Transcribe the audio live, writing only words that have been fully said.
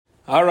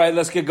All right,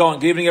 let's get going.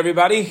 Good evening,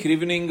 everybody. Good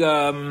evening.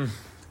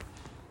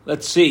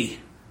 Let's see.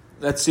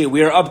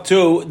 We are up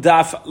to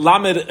Daf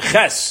Lamed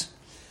Ches,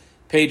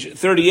 page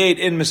 38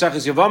 in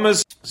Maseches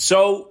Yevamos.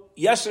 So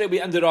yesterday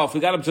we ended off. We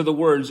got up to the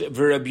words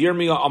V'Reb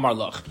Yirmiyah Amar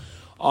Lach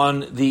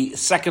on the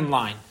second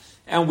line,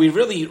 and we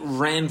really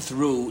ran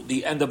through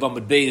the end of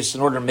Amud Beis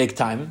in order to make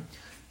time,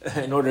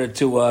 in order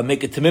to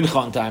make it to Mincha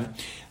on time.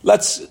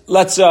 Let's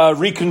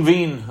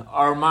reconvene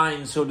our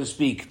minds, so to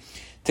speak,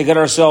 to get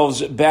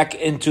ourselves back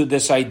into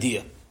this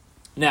idea.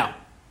 Now,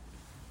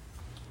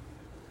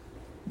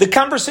 the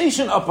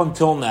conversation up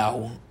until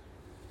now,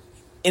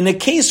 in a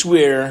case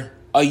where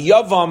a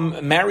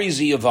Yavam marries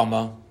a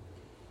Yavama,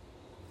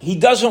 he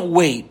doesn't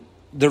wait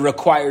the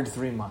required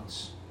 3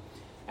 months.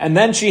 And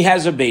then she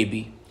has a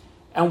baby,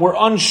 and we're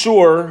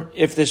unsure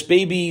if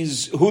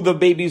who the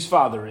baby's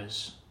father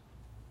is.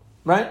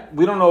 Right?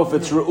 We don't know if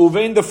it's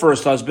Reuven, the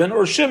first husband,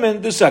 or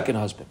Shimon, the second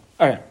husband.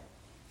 All right.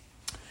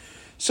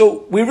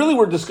 So we really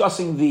were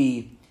discussing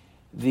the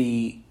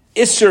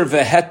Isser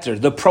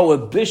Veheter, the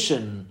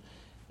prohibition,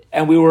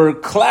 and we were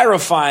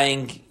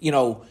clarifying,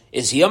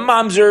 is he a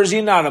mamzer, is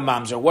he not a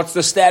mamzer? What's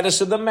the status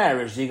of the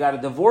marriage? Do you got a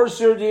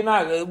divorce or do you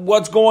not?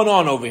 What's going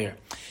on over here?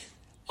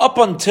 Up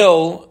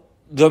until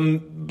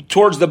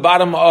towards the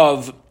bottom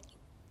of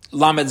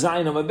Lamed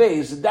Zayin Amud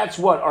Beis, that's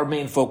what our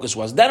main focus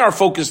was. Then our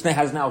focus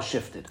has now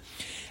shifted.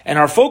 And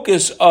our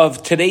focus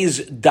of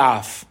today's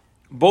daf,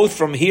 both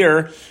from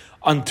here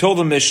until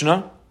the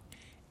Mishnah,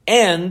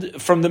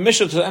 and from the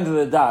Mishnah to the end of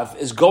the daf,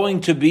 is going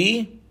to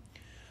be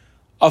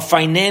a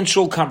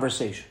financial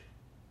conversation.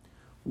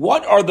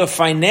 What are the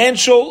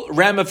financial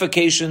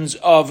ramifications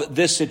of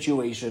this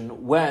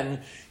situation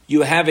when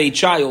you have a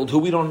child who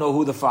we don't know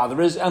who the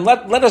father is? And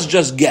let us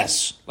just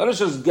guess. Let us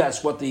just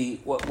guess what the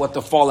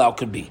fallout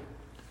could be.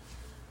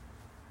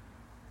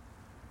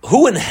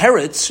 Who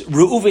inherits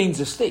Reuven's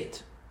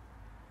estate?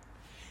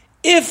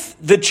 If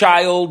the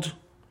child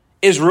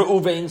is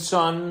Reuven's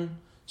son,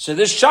 so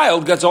this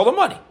child gets all the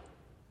money.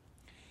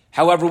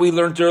 However, we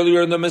learned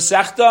earlier in the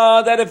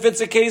Masechta that if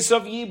it's a case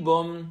of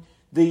Yibum,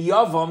 the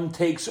Yavam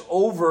takes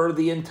over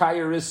the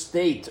entire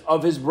estate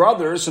of his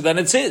brother, so then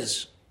it's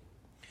his.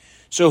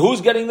 So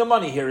who's getting the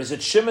money here? Is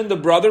it Shimon the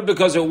brother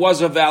because it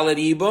was a valid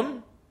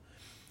Yibum?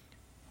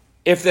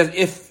 If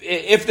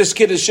this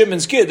kid is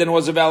Shimon's kid, then it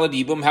was a valid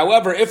Yibum.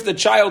 However, if the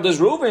child is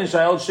Reuven's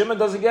child, Shimon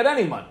doesn't get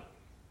any money.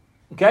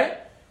 Okay?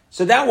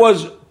 So that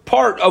was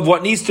part of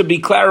what needs to be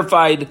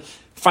clarified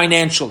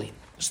financially.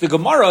 So the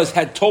Gemara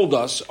had told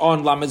us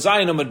on Lamed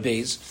Zayin Amud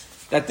Beis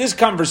that this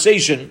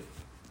conversation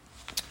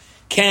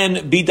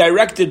can be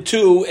directed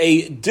to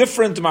a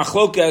different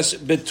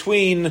machlokas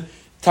between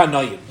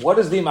Tanoim. What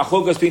is the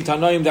machlokas between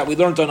Tanoim that we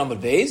learned on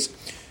Amud Beis?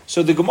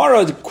 So the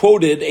Gemara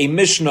quoted a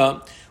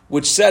Mishnah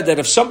which said that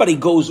if somebody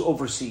goes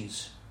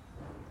overseas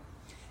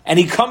and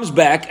he comes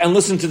back, and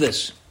listen to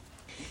this,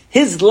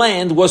 his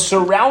land was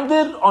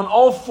surrounded on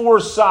all four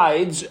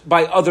sides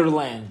by other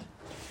land.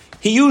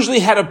 He usually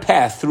had a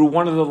path through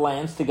one of the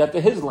lands to get to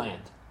his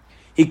land.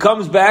 He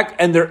comes back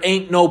and there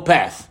ain't no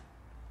path.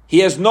 He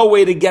has no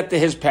way to get to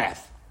his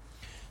path.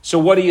 So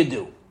what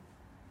do?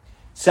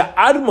 So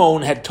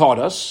Admon had taught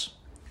us,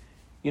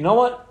 you know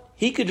what?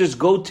 He could just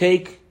go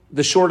take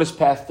the shortest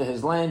path to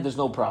his land. There's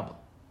no problem.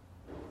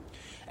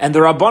 And the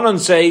Rabbanon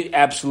say,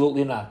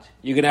 absolutely not.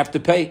 You're going to have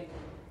to pay.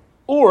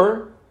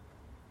 Or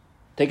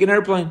take an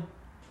airplane.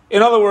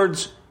 In other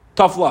words,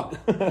 tough luck.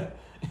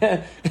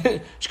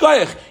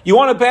 Shkoyach, you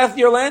want a path to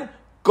your land?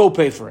 Go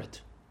pay for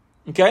it.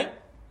 Okay?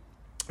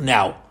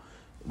 Now,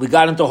 we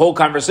got into a whole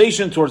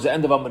conversation towards the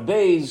end of Amud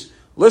Beis.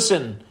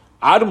 Listen,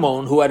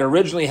 Admon, who had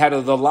originally had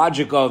the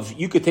logic of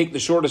you could take the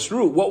shortest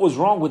route, what was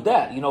wrong with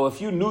that?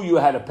 If you knew you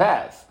had a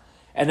path,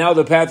 and now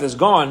the path is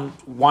gone,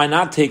 why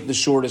not take the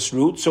shortest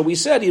route? So we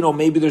said,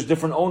 maybe there's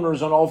different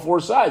owners on all four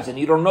sides, and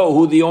you don't know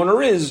who the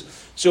owner is.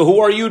 So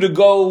who are you to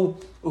go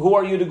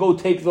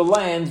take the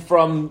land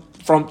from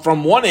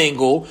one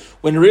angle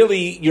when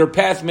really your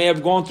path may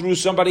have gone through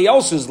somebody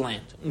else's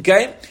land?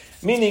 Okay?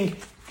 Meaning,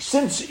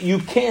 since the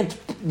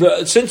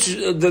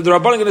Rabbanan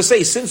are going to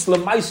say, since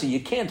Lemaisa,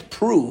 you can't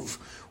prove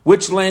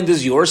which land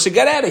is yours, so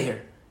get out of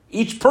here.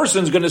 Each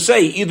person's going to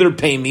say, either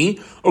pay me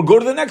or go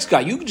to the next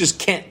guy. You just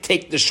can't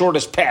take the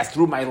shortest path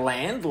through my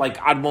land, like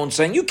Admon's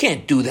saying. You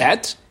can't do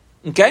that.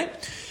 Okay?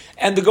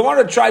 And the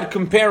Gemara tried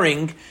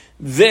comparing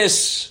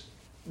this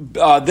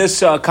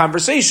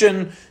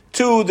conversation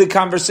to the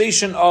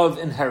conversation of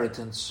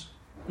inheritance.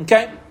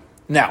 Okay?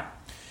 Now,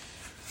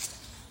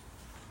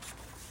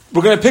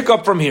 we're going to pick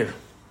up from here.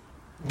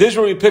 This is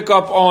where we pick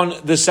up on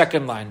the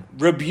second line.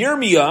 Reb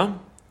Yirmiyah,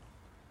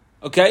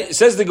 okay,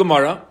 says the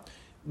Gemara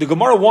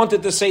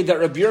wanted to say that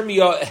Reb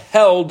Yirmiyah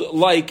held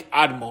like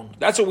Admon.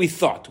 That's what we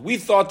thought. We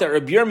thought that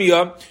Reb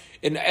Yirmiyah,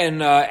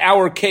 in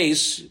our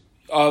case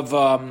of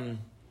the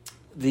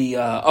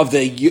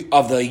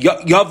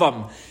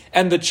Yavam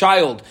and the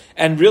child,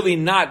 and really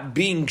not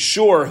being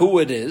sure who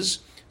it is.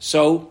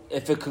 So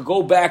if it could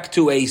go back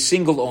to a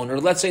single owner,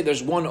 let's say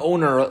there's one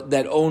owner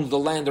that owns the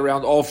land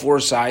around all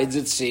four sides,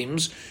 it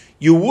seems,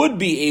 you would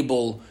be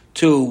able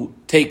to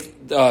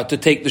take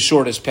the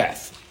shortest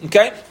path.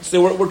 Okay,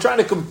 so we're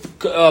trying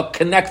to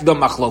connect the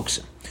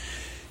machloksim.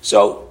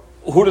 So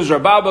who does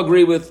Rabba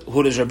agree with?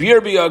 Who does Rabbi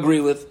Yirmiyah agree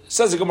with?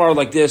 Says the Gemara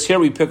like this. Here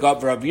we pick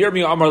up Rabbi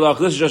Yirmiyah Amar Lach.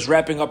 This is just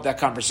wrapping up that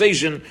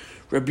conversation.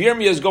 Rabbi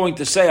Yirmiyah is going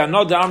to say,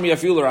 "Ano da'amri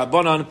afilu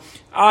Rabbanan."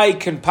 I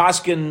can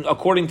paskin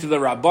according to the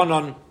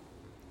Rabbanan.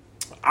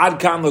 Ad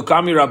kan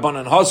lokami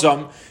Rabbanan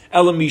hasam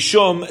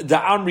elamishum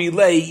da'amri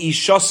lei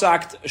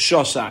ishosakt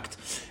shosakt.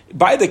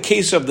 By the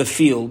case of the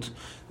field,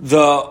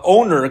 the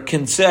owner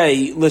can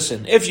say,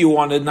 "Listen, if you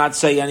want to not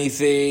say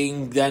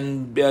anything,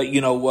 then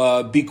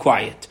be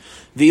quiet."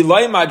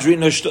 V'iloi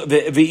madrina,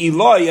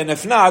 and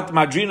if not,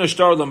 madrina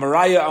shtar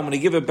l'maraya. I'm going to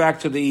give it back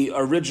to the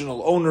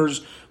original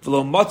owners.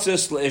 V'lo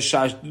motzis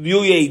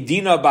l'eshayuye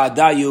dina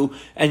ba'dayu,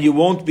 and you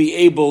won't be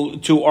able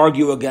to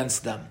argue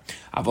against them.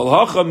 Aval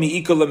hacha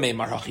mi'ika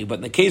l'meimar hachi. But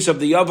in the case of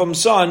the Yavam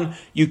son,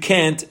 you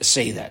can't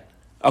say that.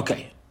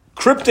 Okay,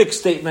 cryptic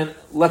statement.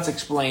 Let's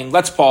explain.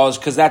 Let's pause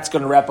because that's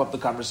going to wrap up the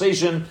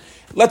conversation.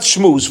 Let's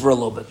schmooze for a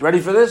little bit. Ready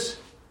for this?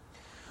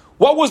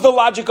 What was the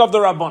logic of the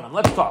Rabbanan?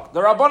 Let's talk.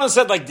 The Rabbanan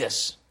said like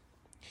this.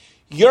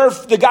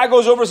 The guy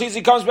goes overseas,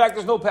 he comes back,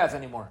 there's no path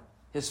anymore.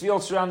 His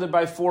field's surrounded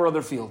by 4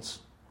 other fields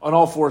on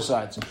all 4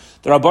 sides.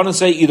 The Rabbanan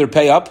say either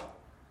pay up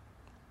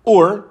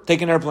or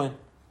take an airplane.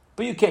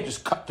 But you can't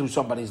just cut through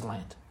somebody's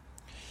land.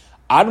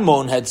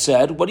 Admon had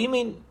said, what do you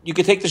mean? You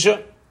could take the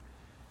shut?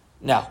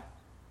 Now,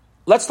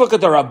 let's look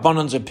at the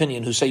Rabbanan's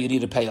opinion who say you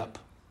need to pay up.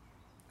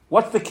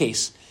 What's the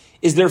case?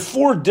 Is there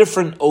 4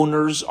 different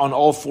owners on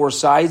all 4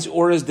 sides,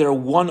 or is there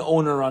one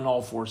owner on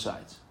all 4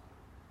 sides?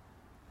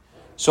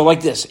 So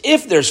like this,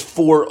 if there's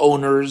 4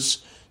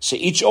 owners, so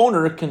each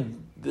owner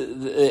can,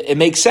 it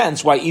makes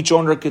sense why each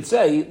owner could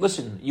say,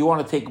 listen, you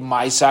want to take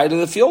my side of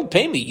the field?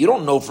 Pay me. You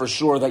don't know for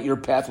sure that your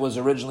path was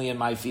originally in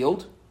my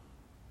field.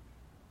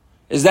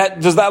 Does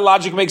that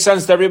logic make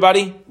sense to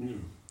everybody?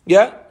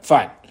 Yeah?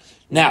 Fine.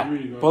 Now,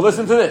 well,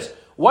 listen to this.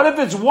 What if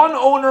it's one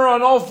owner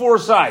on all 4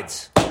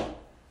 sides?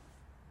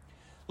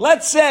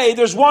 Let's say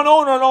there's one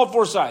owner on all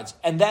 4 sides,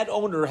 and that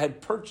owner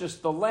had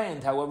purchased the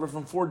land, however,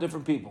 from 4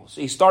 different people. So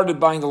he started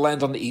buying the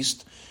land on the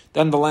east,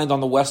 then the land on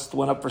the west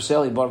went up for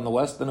sale, he bought on the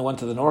west, then it went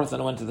to the north,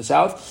 then it went to the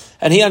south,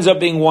 and he ends up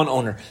being one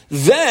owner.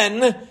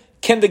 Then,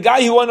 can the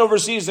guy who went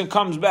overseas and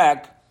comes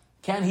back,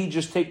 can he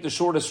just take the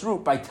shortest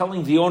route by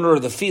telling the owner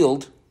of the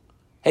field,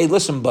 hey,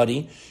 listen,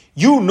 buddy,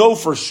 you know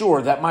for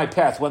sure that my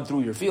path went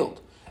through your field.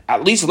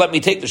 At least let me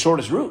take the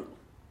shortest route.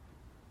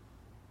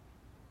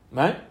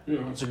 Right?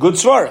 Yeah. It's a good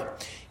svara.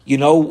 You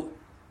know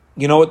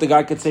what the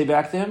guy could say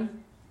back to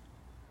him?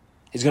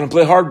 He's going to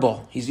play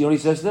hardball. You know what he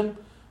says to him?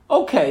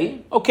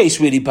 Okay,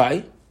 sweetie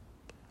pie.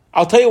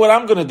 I'll tell you what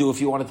I'm going to do if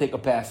you want to take a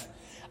path.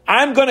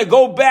 I'm going to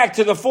go back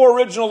to the 4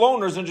 original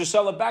owners and just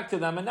sell it back to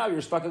them, and now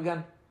you're stuck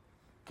again.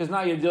 Because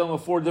now you're dealing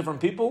with 4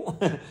 different people,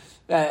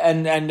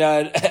 and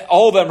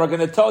all of them are going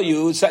to tell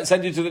you,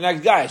 send you to the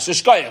next guy.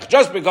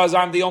 Just because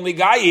I'm the only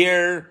guy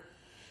here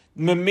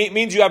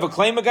means you have a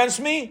claim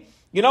against me?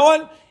 You know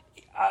what?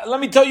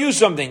 Let me tell you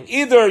something.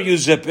 Either you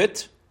zip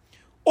it,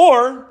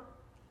 or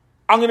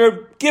I'm going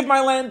to give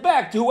my land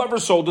back to whoever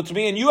sold it to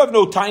me, and you have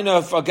no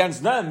taina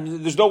against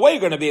them. There's no way you're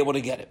going to be able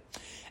to get it.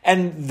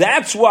 And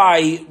that's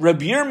why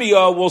Rabbi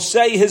Yirmiyah will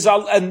say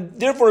and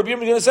therefore Rabbi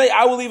Yirmiyah is going to say,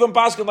 I will even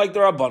paskin like the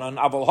Rabbanan,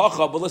 aval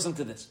hacha. But listen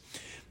to this.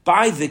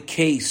 By the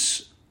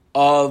case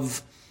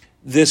of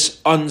this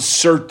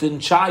uncertain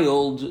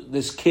child,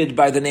 this kid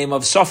by the name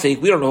of Safek,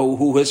 we don't know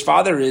who his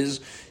father is,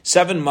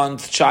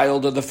 7-month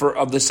child of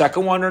the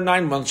second one, or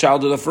 9-month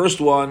child of the first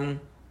one.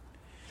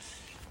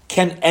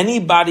 Does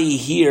anybody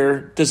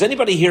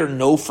here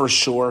know for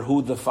sure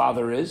who the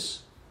father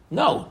is?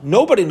 No,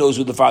 nobody knows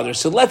who the father is.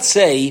 So let's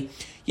say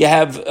you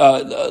have,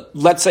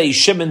 let's say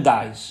Shimon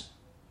dies.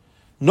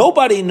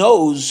 Nobody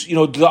knows,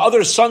 the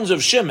other sons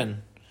of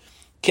Shimon.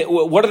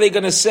 What are they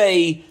going to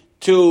say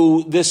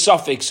to this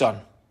Safek son?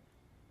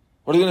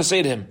 What are they going to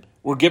say to him?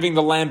 We're giving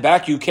the land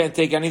back. You can't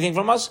take anything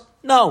from us?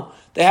 No,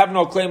 they have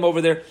no claim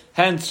over there.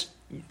 Hence,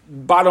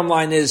 bottom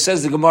line is,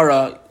 says the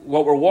Gemara,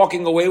 what we're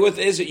walking away with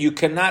is that you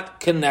cannot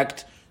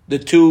connect the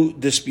 2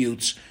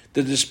 disputes.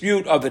 The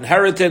dispute of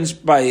inheritance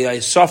by a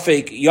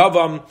Safek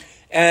Yavam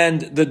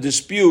and the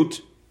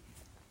dispute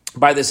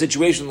by the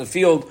situation in the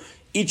field.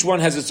 Each one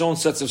has its own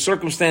sets of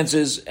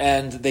circumstances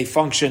and they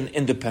function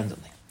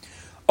independently.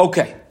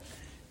 Okay,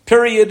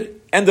 period.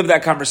 End of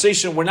that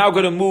conversation. We're now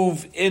going to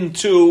move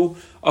into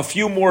a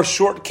few more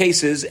short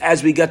cases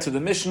as we get to the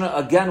Mishnah.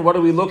 Again, what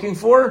are we looking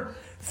for?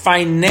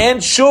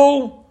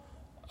 Financial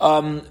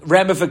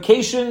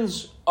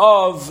ramifications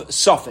of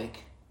Safek.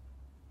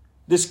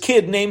 This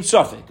kid named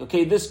Safek.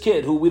 Okay, this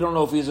kid who we don't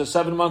know if he's a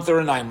 7-month or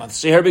a 9-month.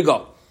 So here we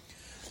go.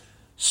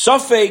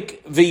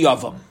 Safek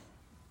v'yavam.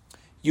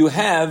 You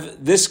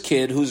have this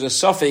kid who's a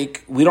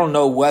Safek. We don't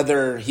know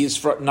whether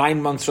he's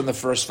 9 months from the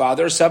first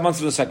father, 7 months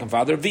from the second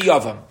father.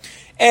 V'yavam.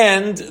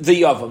 And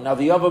the Yavam. Now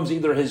the Yavam's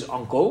either his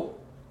uncle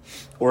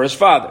or his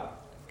father.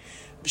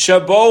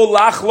 Shabo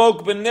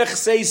lachlok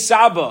b'nichsei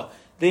saba.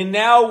 They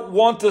now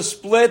want to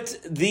split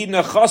the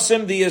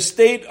nechasim, the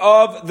estate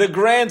of the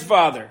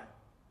grandfather.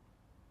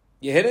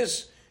 You hit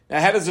us? Now,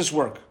 how does this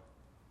work?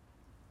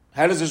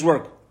 How does this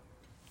work?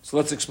 So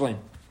let's explain.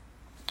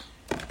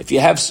 If you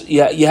have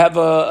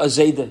a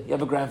Zayda, you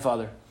have a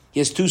grandfather. He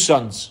has two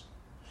sons.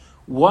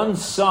 One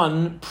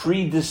son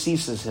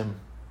predeceases him.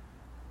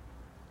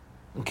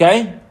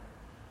 Okay?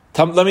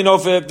 Let me know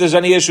if there's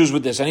any issues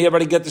with this.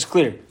 Anybody get this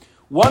clear?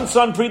 One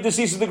son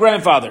predeceases the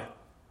grandfather.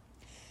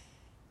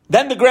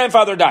 Then the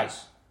grandfather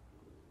dies.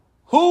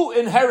 Who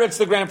inherits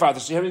the grandfather?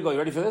 So here we go. You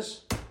ready for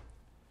this?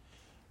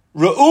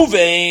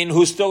 Reuven,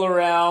 who's still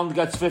around,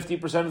 gets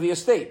 50% of the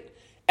estate.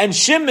 And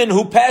Shimon,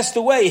 who passed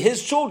away,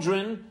 his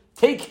children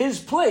take his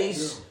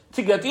place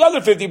to get the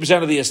other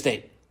 50% of the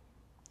estate.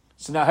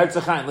 So now,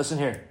 Herzchaim, listen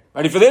here.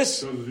 Ready for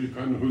this?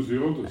 Who's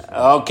the oldest?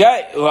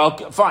 Okay, well,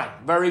 fine.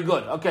 Very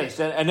good. Okay,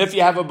 so, and if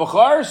you have a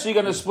Bachar, so you're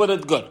going to split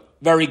it good.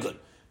 Very good.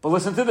 But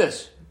listen to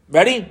this.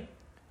 Ready?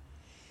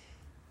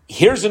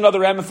 Here's another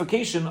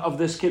ramification of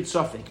this kid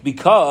Suffolk.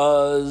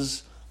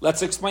 Because,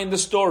 let's explain the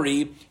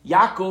story.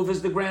 Yaakov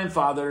is the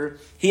grandfather.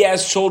 He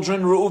has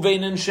children,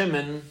 Reuven and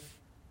Shimon.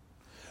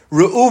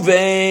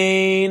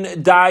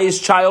 Reuven dies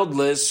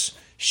childless.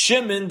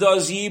 Shimon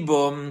does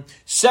Yibum.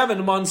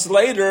 7 months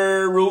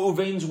later,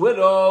 Reuven's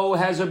widow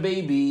has a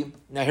baby.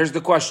 Now here's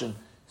the question.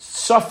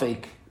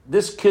 Suffolk,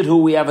 this kid who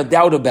we have a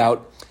doubt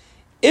about,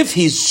 if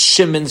he's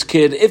Shimon's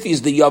kid, if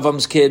he's the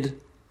Yavam's kid,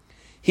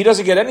 he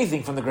doesn't get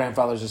anything from the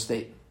grandfather's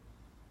estate.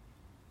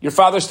 Your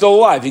father's still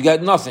alive. You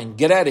got nothing.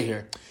 Get out of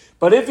here.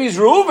 But if he's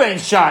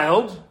Reuven's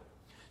child,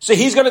 so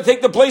he's going to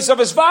take the place of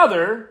his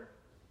father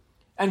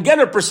and get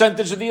a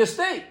percentage of the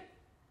estate.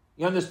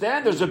 You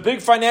understand? There's a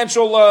big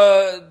financial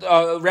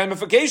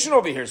ramification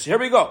over here. So here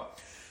we go.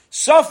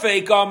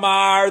 Suffolk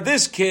Amar,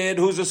 this kid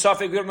who's a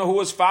Suffolk, we don't know who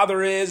his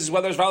father is,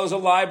 whether his father's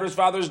alive or his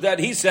father's dead.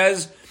 He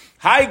says,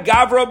 Hi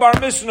Gavra Bar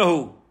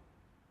Misnahu.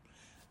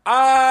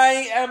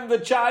 I am the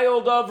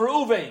child of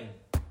Reuven.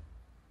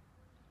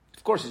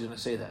 Of course he's going to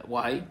say that.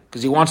 Why?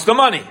 Because he wants the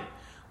money.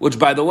 Which,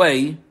 by the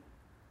way,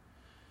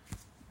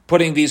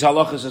 putting these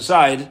halachas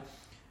aside,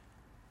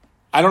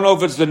 I don't know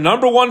if it's the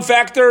number one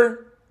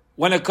factor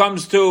when it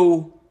comes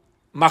to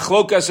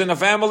machlokas in a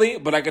family,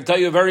 but I can tell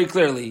you very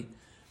clearly,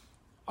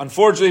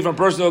 unfortunately from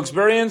personal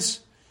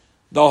experience,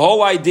 the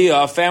whole idea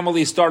of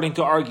families starting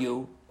to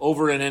argue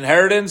over an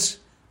inheritance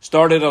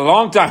started a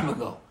long time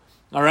ago.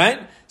 All right?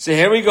 So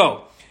here we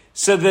go.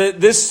 So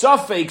this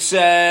suffix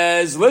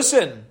says,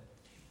 listen,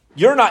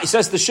 you're not, he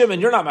says to Shimon,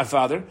 you're not my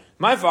father.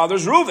 My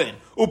father's Reuven.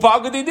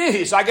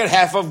 Upagadidihis. I get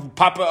half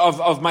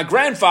of my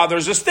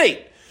grandfather's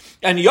estate.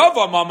 And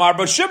Yavam Amar,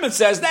 but Shimon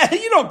says, that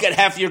you don't get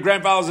half of your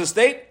grandfather's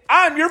estate.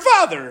 I'm your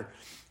father.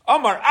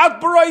 Amar,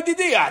 at barai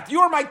didiyat.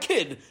 You are my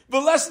kid.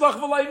 V'leslach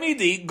v'lai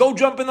midi. Go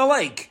jump in the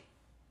lake.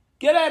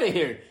 Get out of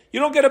here. You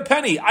don't get a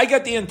penny. I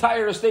get the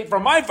entire estate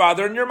from my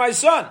father, and you're my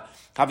son.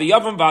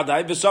 Yavam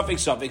vadai v'safik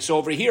safik. So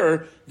over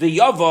here, the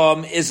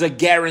Yavam is a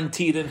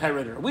guaranteed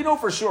inheritor. We know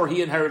for sure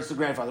he inherits the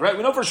grandfather, right?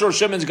 We know for sure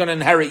Shimon's going to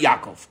inherit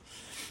Yaakov.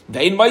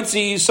 Ve'in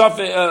maitzi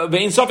safik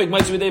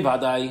maitzi v'dei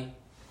vadai.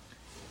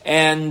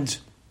 And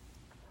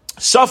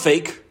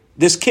Suffolk,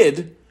 this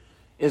kid,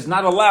 is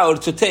not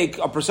allowed to take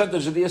a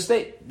percentage of the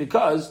estate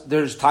because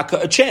there's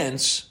a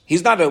chance. We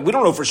don't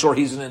know for sure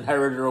he's an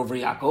inheritor over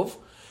Yaakov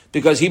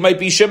because he might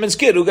be Shimon's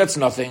kid who gets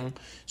nothing.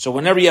 So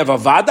whenever you have a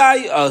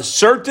vadai, a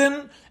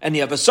certain, and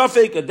you have a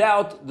Suffolk, a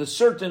doubt, the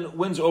certain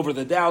wins over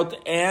the doubt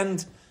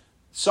and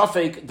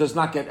Suffolk does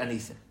not get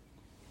anything.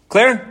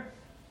 Clear?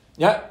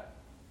 Yeah?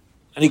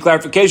 Any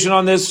clarification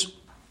on this?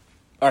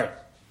 All right.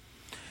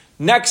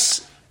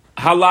 Next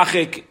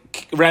halachic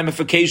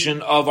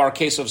ramification of our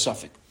case of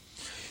Suffolk.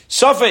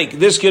 Suffolk,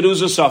 this kid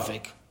who's a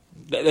Suffolk,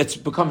 that's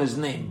become his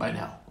name by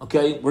now.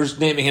 Okay, we're just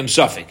naming him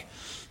Suffolk.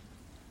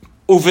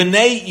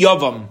 Uvenei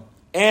Yavam,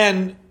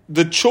 and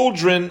the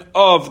children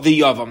of the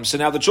Yavam. So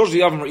now the children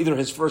of the Yavam are either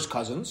his first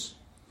cousins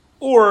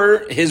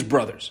or his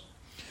brothers.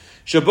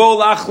 Shabo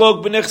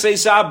lachlok b'nechsei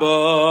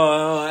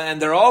saba,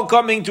 and they're all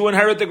coming to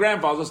inherit the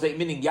grandfather's estate,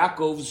 meaning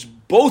Yaakov's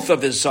both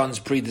of his sons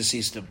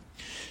predeceased him.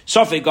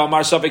 Suffolk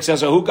Amar, Suffolk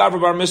says, Ahu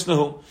Gavra Bar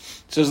Misnahu.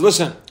 Says,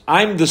 listen,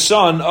 I'm the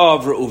son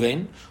of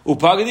Reuven.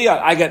 Upagadiyat,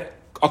 I get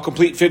a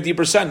complete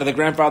 50% of the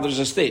grandfather's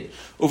estate.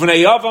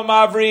 Uvnei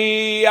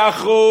Avri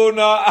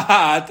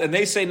Achuna. And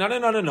they say,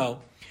 no.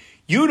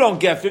 You don't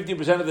get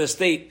 50% of the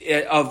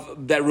estate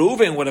of that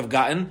Reuven would have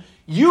gotten.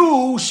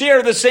 You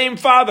share the same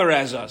father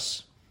as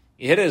us.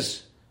 It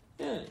is.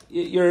 Yeah,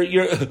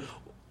 you're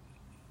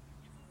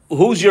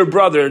who's your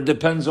brother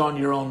depends on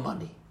your own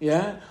money.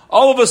 Yeah?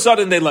 All of a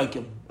sudden they like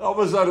him. All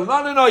of a sudden,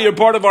 no, you're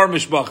part of our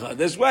mishpacha.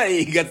 This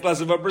way, he gets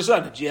less of a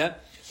percentage, yeah?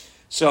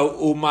 So,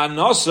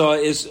 umanasa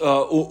is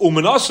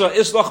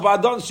islach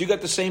ba'adon, so you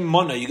get the same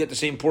money, you get the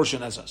same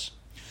portion as us.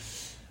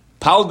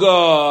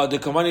 Palga de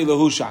kamani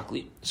lahu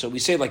shakli. So we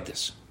say like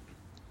this.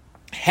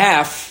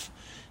 Half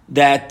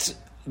that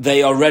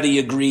they already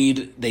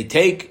agreed they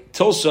take,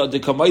 tilsa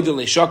de kamani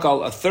le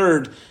shakal, a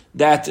third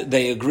that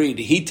they agreed.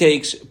 He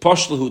takes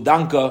pashlahu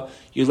danka.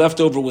 You're left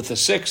over with a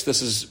 6.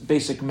 This is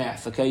basic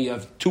math. Okay, you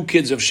have 2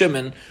 kids of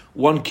Shimon,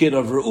 1 kid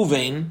of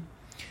Reuven.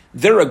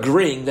 They're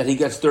agreeing that he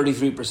gets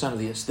 33% of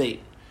the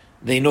estate.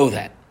 They know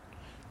that.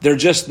 They're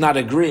just not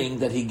agreeing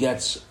that he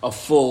gets a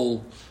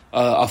full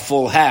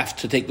half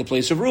to take the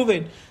place of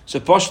Reuven. So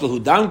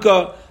Poshlahu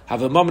Danka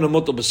have a moment of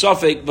mutal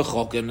besafek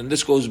v'chokin, and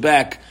this goes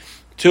back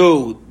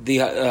to the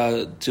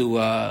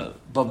Bava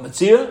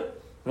Metzia,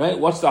 right?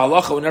 What's the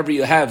halacha whenever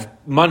you have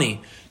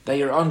money that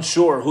you're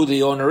unsure who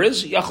the owner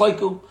is?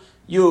 Yachlaiku,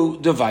 you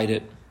divide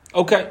it.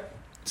 Okay,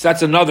 so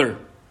that's another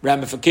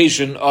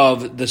ramification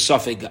of the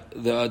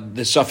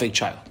Safek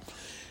child.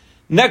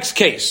 Next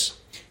case.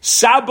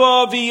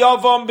 Saba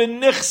v'yavam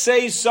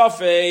b'nichsei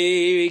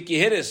Safek.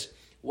 Yehidis.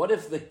 What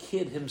if the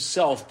kid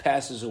himself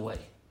passes away?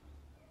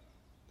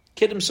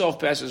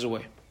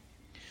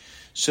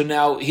 So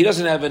now he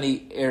doesn't have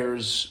any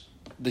heirs.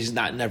 He's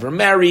never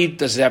married,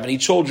 doesn't have any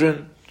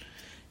children,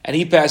 and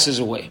he passes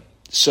away.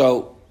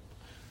 So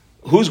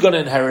who's going to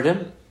inherit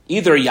him?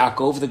 Either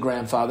Yaakov, the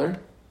grandfather,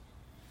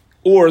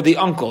 or the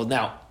uncle.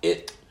 Now,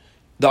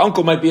 the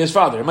uncle might be his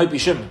father. It might be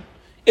Shimon.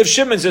 If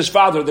Shimon's his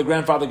father, the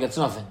grandfather gets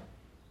nothing.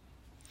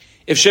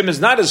 If Shimon's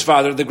not his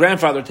father, the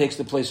grandfather takes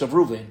the place of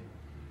Reuven,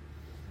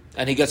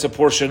 and he gets a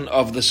portion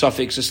of the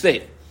Safek's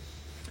estate.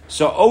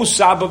 So, O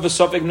Saba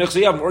v'Safek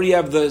Nichsiyam, or you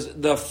have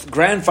the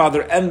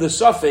grandfather and the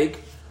Safek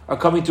are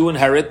coming to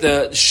inherit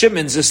the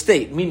Shimon's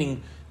estate,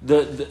 meaning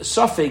the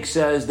Safek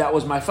says, that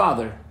was my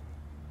father.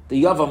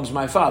 The Yavam's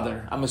my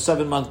father. I'm a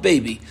 7-month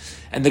baby.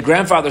 And the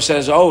grandfather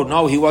says, oh,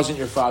 no, he wasn't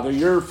your father.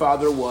 Your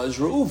father was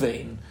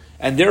Reuven.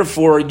 And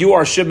therefore, you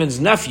are Shimon's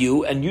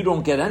nephew, and you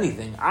don't get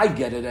anything. I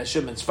get it as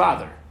Shimon's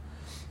father.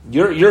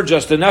 You're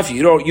just a nephew.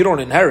 You don't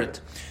inherit.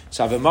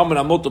 So in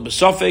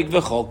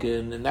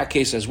that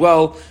case as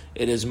well,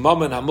 it is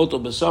mammon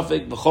hamutal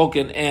b'safek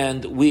v'cholkin,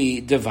 and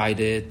we divide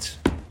it.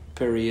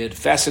 Period.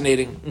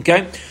 Fascinating.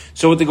 Okay?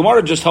 So what the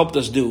Gemara just helped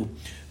us do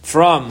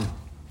from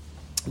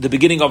the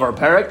beginning of our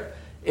parak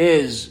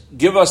is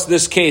give us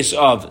this case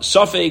of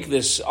Safek,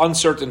 this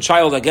uncertain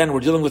child. Again,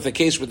 we're dealing with a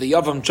case where the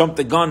Yavam jumped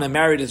the gun and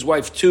married his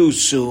wife too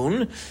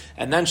soon,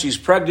 and then she's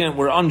pregnant.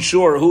 We're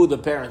unsure who the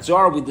parents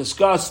are. We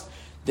discussed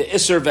the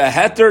Isser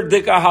v'Heter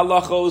Dika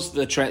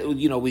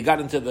halachos. We got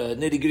into the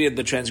nitty-gritty of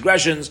the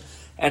transgressions,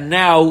 and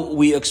now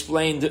we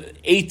explained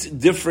 8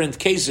 different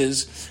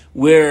cases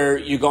where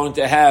you're going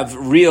to have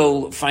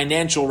real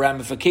financial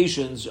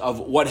ramifications of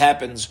what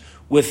happens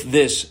with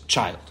this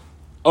child.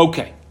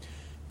 Okay.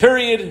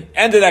 Period.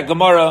 End of that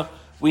Gemara.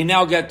 We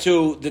now get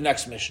to the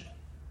next mission.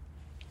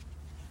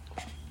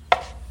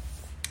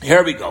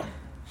 Here we go.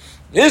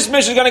 This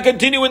mission is going to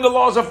continue in the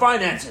laws of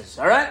finances.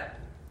 All right?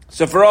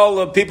 So for all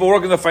the people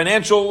working in the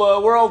financial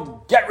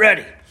world, get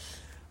ready.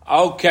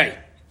 Okay.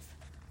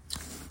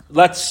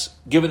 Let's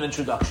give an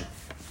introduction.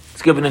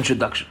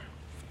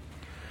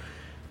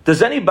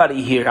 Does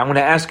anybody here, I'm going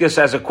to ask this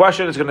as a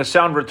question, it's going to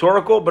sound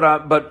rhetorical,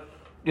 but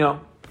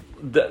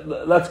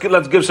let's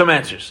give some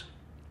answers.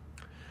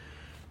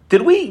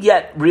 Did we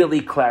yet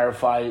really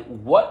clarify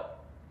what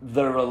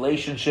the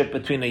relationship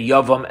between a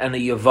Yavam and a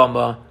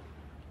Yavama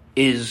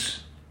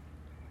is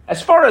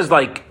as far as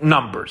like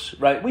numbers,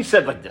 right? We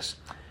said like this.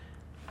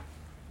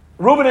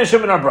 Reuven and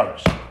Shimon are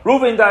brothers.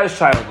 Reuven dies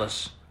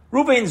childless.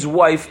 Reuven's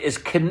wife is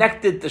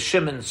connected to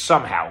Shimon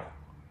somehow.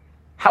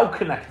 How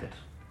connected?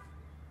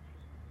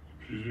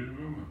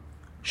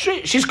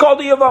 She's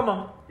called a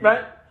Yavama,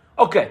 right?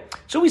 Okay,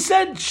 so we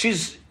said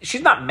she's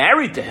not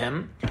married to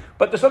him,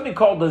 but there's something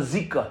called a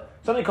Zika.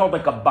 Something called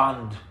like a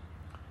bond.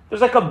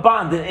 There's like a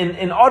bond,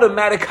 an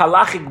automatic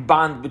halachic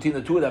bond between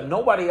the two of them.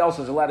 Nobody else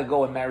is allowed to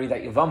go and marry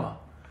that Yavama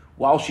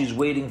while she's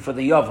waiting for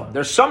the Yavam.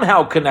 They're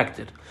somehow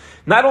connected.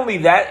 Not only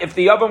that, if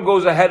the Yavam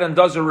goes ahead and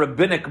does a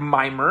rabbinic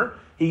mimer,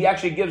 he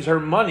actually gives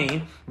her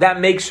money, that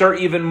makes her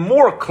even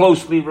more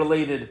closely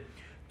related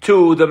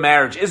to the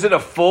marriage. Is it a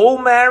full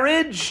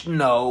marriage?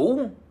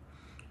 No.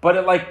 But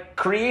it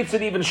creates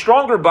an even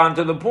stronger bond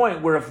to the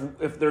point where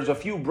if there's a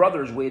few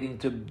brothers waiting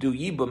to do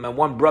Yibum and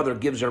one brother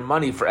gives her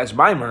money as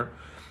mimer,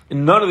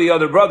 none of the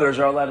other brothers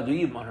are allowed to do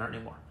Yibum on her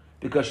anymore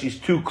because she's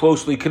too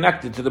closely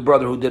connected to the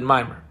brother who did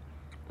mimer.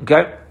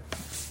 Okay?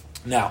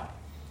 Now,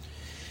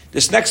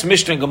 this next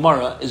Mishnah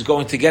Gemara is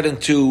going to get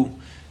into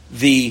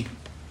the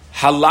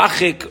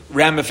halachic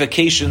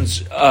ramifications,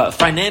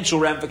 financial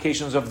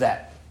ramifications of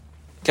that.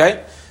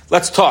 Okay?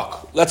 Let's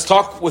talk. Let's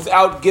talk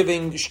without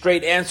giving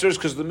straight answers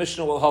because the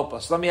Mishnah will help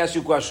us. Let me ask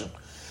you a question.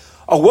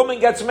 A woman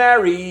gets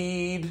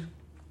married,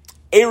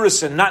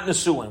 Erison, not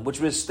Nesuin, which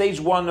was stage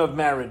 1 of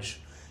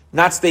marriage,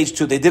 not stage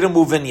 2. They didn't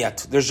move in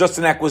yet. There's just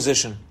an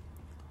acquisition.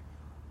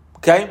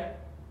 Okay?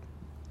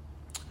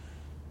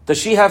 Does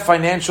she have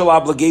financial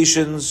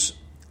obligations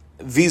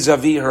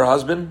vis-a-vis her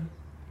husband?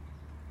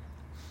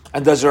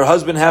 And does her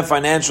husband have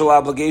financial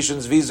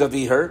obligations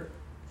vis-a-vis her?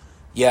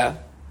 Yeah.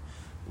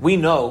 We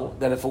know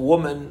that if a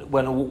woman,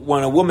 when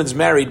a woman's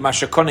married,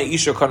 mashakona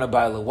isha kana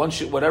baila,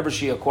 whatever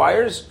she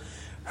acquires,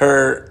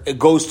 it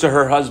goes to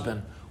her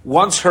husband.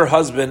 Once her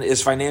husband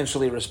is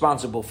financially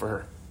responsible for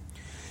her.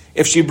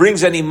 If she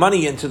brings any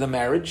money into the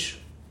marriage,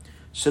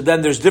 so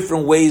then there's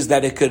different ways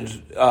that it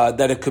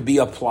could be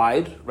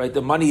applied. Right,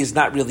 the money is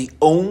not really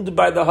owned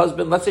by the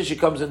husband. Let's say she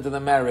comes into the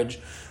marriage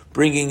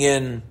bringing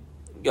in,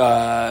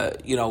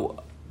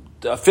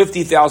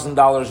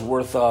 $50,000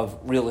 worth of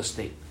real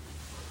estate.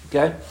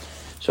 Okay?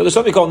 So there's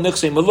something called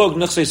Nichsei Malug,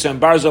 Nichsei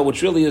Sambarzo,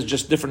 which really is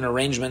just different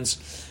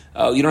arrangements.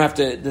 You don't have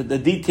to, the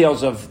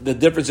details of the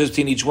differences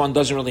between each one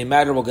doesn't really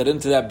matter. We'll get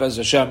into that, Bez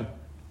Hashem,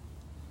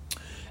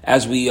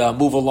 as we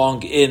move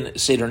along in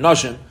Seder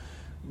Nashim.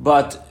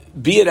 But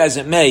be it as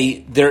it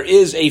may, there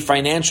is a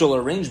financial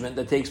arrangement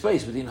that takes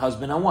place between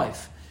husband and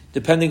wife,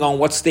 depending on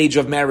what stage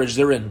of marriage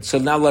they're in. So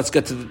now let's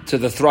get to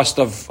the thrust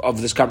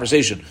of this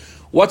conversation.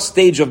 What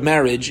stage of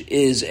marriage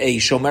is a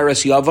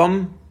Shomeres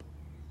Yavam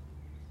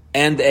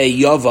and a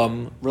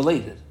Yavam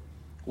related?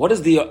 What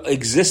is the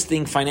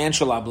existing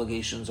financial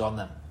obligations on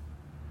them,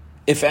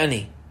 if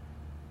any?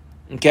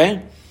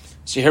 Okay?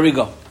 So here we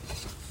go.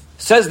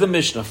 Says the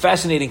Mishnah,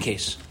 fascinating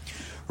case.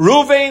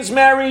 Reuven's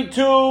married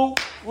to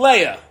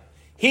Leah.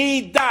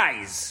 He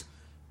dies,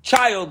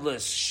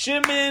 childless.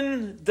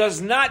 Shimon does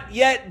not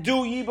yet do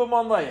Yibum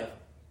on Leah.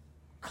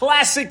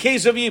 Classic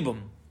case of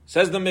Yibum.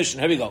 Says the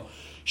Mishnah, here we go.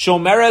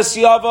 Shomeres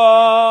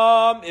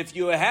Yavam, if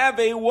you have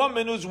a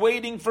woman who's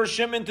waiting for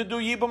Shimon to do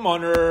Yibum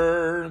on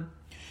her,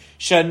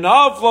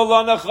 Shenav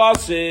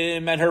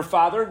Lolanachasim, and her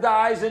father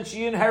dies and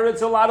she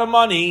inherits a lot of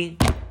money.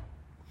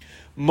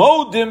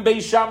 Modim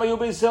Beis Shammai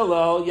uBeis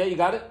Hillel, yeah, you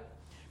got it?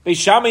 Beis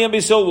Shammai and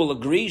Beis Hillel will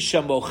agree,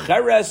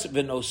 Shemocheres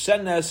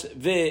v'nosenes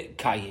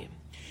v'kayim.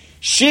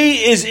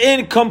 She is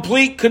in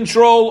complete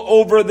control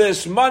over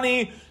this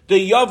money.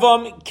 The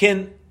Yavam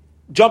can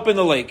jump in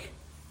the lake.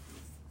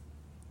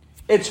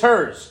 It's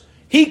hers.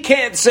 He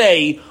can't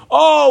say,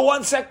 oh,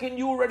 1 second,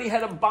 you already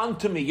had a bond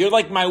to me. You're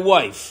like my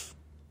wife.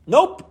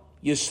 Nope.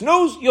 You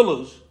snooze, you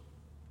lose.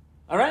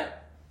 All right?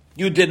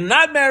 You did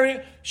not marry.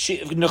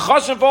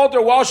 Nechasim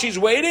falter while she's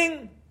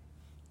waiting.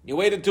 You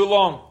waited too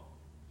long.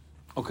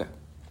 Okay.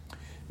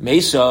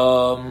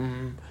 Mesa,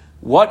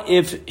 what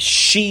if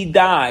she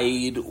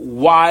died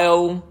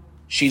while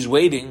she's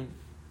waiting?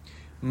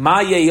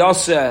 Ma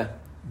yeyase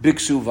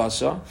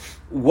biksuvasa.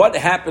 What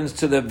happens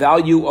to the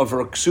value of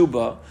her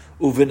ksuba?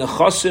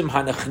 Uvinechasim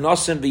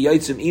hanechnasim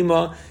v'yaitzim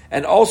ima,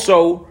 and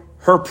also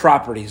her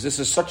properties. This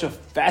is such a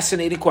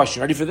fascinating question.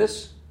 Ready for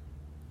this?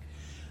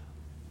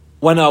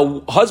 When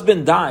a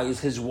husband dies,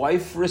 his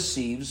wife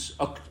receives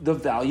the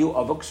value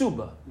of a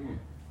ksuba.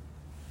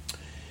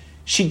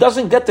 She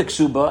doesn't get the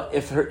ksuba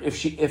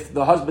if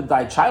the husband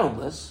died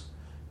childless,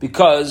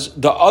 because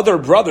the other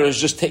brother is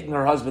just taking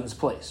her husband's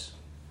place.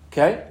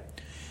 Okay?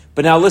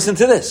 But now listen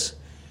to this.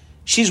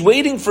 She's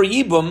waiting for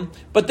Yibum,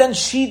 but then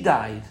she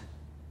died.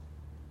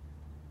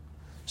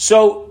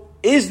 So,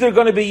 is there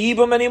going to be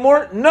Yibum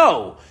anymore?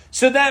 No.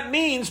 So that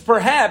means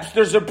perhaps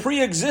there's a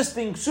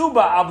pre-existing ksuba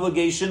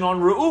obligation on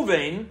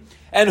Reuven,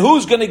 and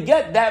who's going to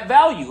get that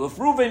value? If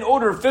Reuven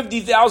ordered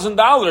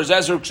 $50,000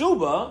 as her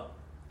ksuba,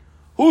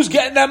 who's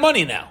getting that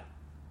money now?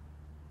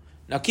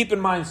 Now keep in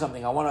mind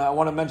something. I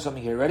want to mention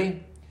something here.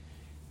 Ready?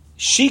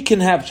 She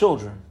can have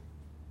children.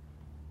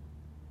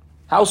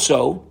 How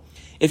so?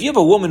 If you have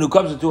a woman who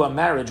comes into a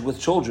marriage with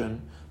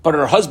children, but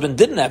her husband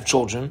didn't have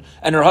children,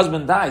 and her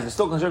husband dies, it's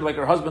still considered like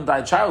her husband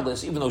died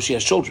childless, even though she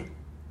has children.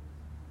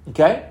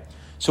 Okay?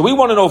 So we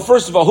want to know,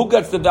 first of all, who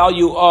gets the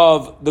value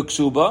of the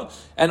ksuba,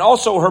 and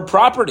also her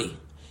property.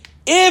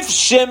 If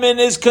Shimon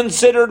is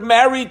considered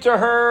married to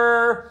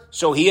her,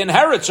 so he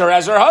inherits her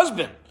as her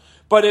husband.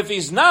 But if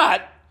he's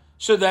not,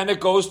 so then it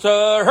goes to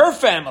her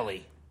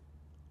family.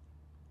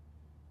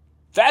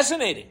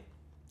 Fascinating.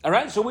 All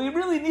right? So we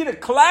really need to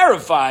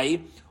clarify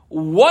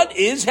what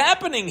is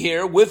happening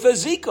here with a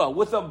zika,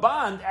 with a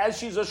bond, as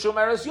she's a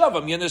shomeres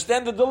yavam. You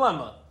understand the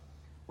dilemma?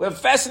 We have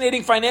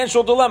fascinating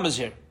financial dilemmas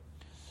here.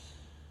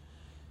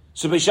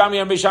 So Beis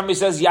Shammai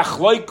says,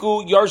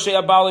 Yachloiku Yorshei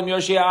Abalim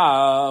Yorshei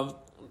Av.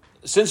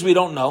 Since we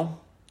don't know,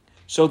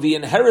 so the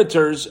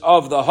inheritors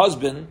of the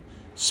husband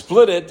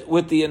split it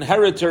with the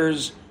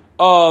inheritors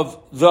of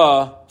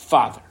the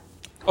father.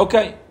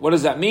 Okay, what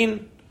does that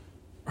mean?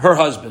 Her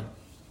husband.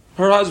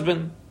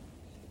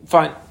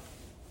 Fine.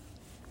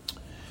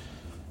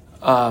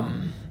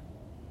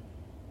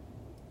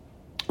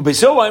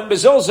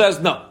 Basil says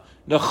no.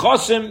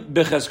 Nechasim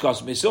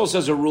b'cheskas. Basil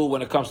says a rule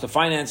when it comes to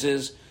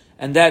finances,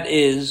 and that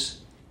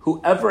is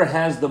whoever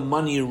has the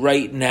money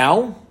right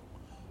now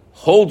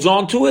holds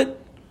on to it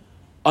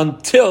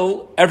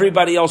until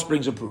everybody else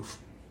brings a proof.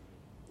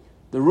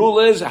 The rule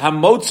is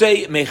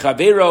hamotze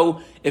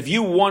mechavero. If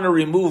you want to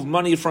remove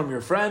money from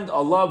your friend,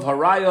 alav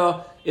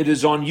haraya, it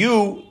is on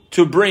you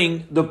to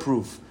bring the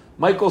proof.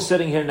 Michael's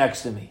sitting here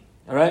next to me.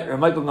 All right? Or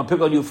Michael, I'm going to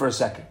pick on you for a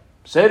second.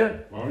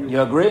 Seder?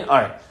 You agree? All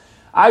right.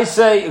 I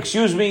say,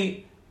 excuse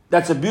me,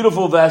 that's a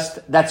beautiful vest.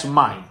 That's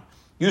mine.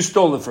 You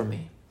stole it from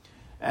me.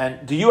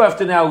 And do you have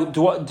to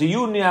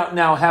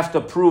now have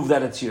to prove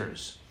that it's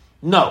yours?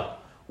 No.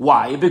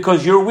 Why?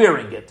 Because you're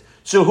wearing it.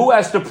 So who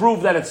has to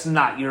prove that it's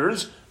not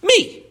yours?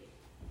 Me.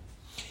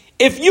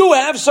 If you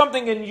have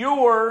something in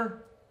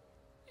your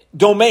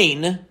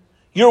domain,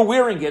 you're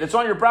wearing it, it's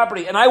on your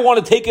property, and I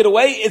want to take it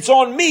away, it's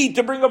on me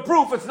to bring a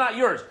proof it's not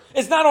yours.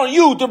 It's not on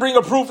you to bring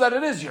a proof that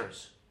it is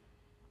yours.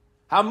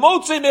 When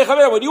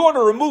you want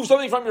to remove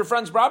something from your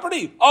friend's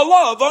property,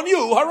 Allah on you,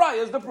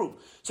 Haraya is the proof.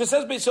 So it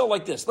says Beis Hillel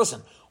like this.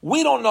 Listen,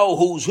 We don't know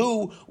who's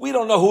who. We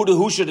don't know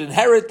who should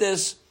inherit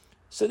this.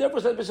 So therefore,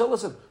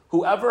 listen,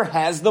 whoever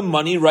has the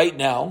money right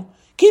now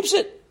keeps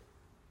it.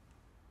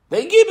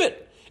 They keep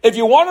it. If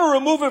you want to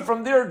remove it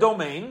from their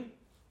domain,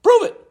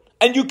 prove it.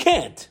 And you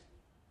can't,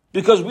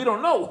 because we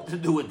don't know what to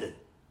do with it.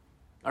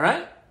 All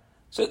right?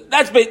 So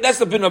that's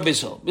the bin of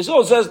Bissel.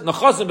 Bissel says,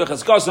 Nachasim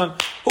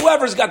b'chaskasan,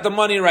 whoever's got the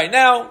money right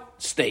now,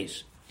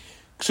 stays.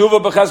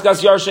 Ksuba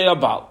b'chaskas yarshei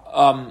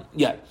abal.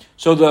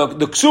 So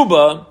the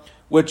ksuba,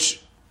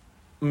 which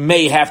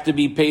may have to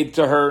be paid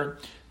to her,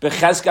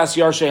 b'chaskas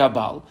yarshei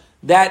abal,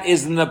 that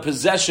is in the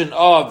possession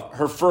of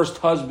her first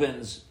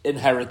husband's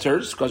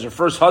inheritors, because her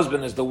first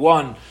husband is the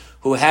one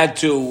who had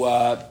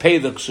to pay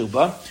the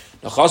ksuba.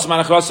 And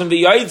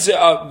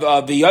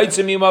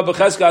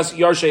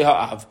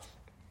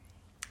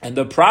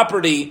the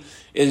property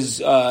is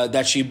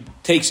that she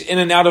takes in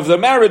and out of the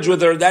marriage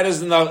with her. That is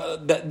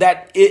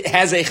that it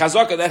has a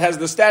chazaka, that has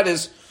the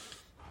status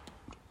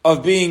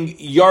of being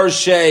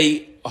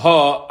yarshei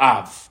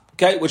ha'av.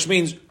 Okay, which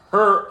means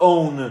her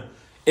own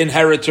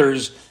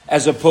inheritors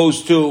as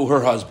opposed to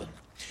her husband.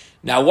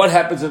 Now, what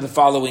happens in the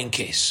following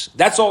case?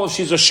 That's all if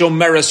she's a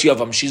shomeres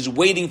yavam. She's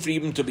waiting for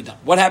Yibam to be done.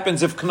 What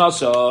happens if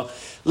knasa?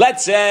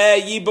 Let's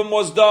say Yibam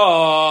was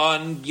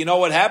done. You know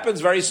what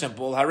happens? Very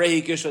simple.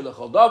 Harehi kisha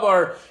l'chol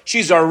davar.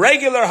 She's a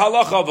regular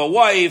halacha of a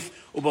wife.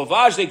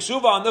 Ubavaj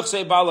ksuba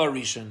anuchsei bala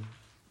rishon.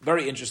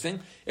 Very interesting.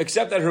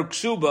 Except that her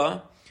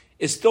ksuba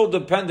is still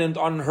dependent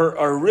on her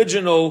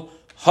original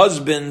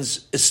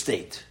husband's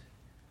estate.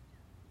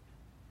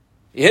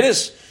 It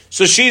is.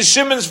 So she's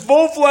Shimon's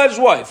full-fledged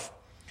wife.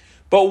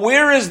 But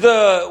where is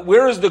the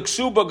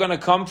ksuba going to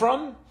come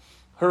from?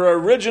 Her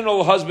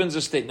original husband's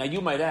estate. Now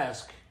you might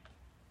ask,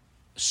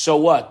 so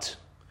what?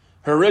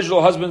 Her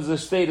original husband's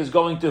estate is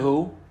going to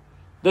who?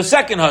 The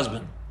second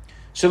husband.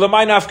 So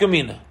l'may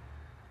nafkamina.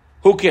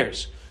 Who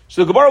cares?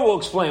 So the Gemara will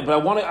explain, but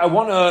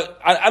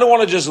I don't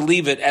want to just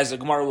leave it as the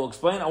Gemara will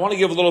explain. I want to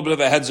give a little bit of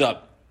a heads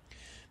up,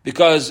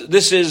 because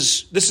this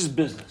is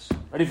business.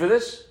 Ready for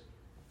this?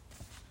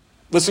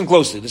 Listen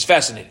closely. This is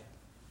fascinating.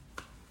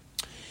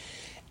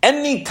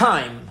 Any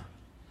time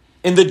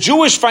in the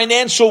Jewish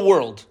financial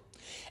world,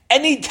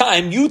 any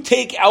time you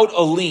take out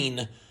a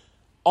lien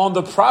on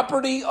the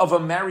property of a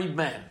married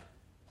man,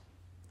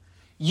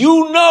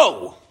 you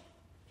know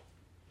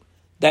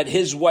that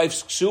his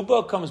wife's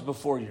ksuba comes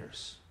before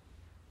yours.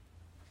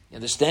 You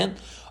understand?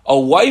 A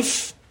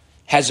wife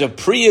has a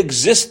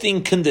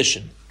pre-existing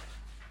condition.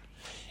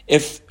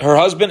 If her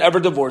husband ever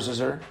divorces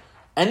her,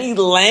 any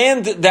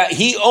land that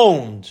he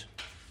owned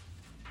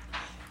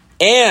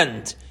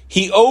and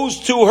he owes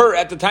to her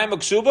at the time of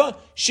ksuba,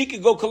 she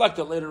could go collect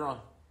it later on.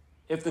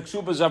 If the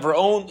ksuba is ever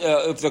owed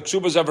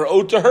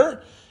to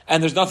her,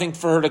 and there's nothing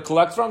for her to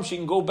collect from, she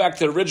can go back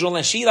to the original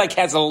land. She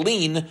has a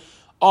lien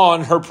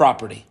on her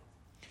property.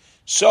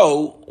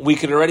 So we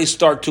could already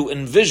start to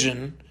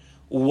envision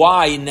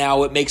why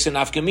now it makes an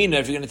afkamina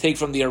if you're going to take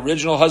from the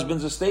original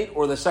husband's estate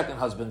or the second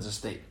husband's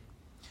estate.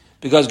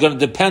 Because it's going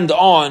to depend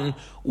on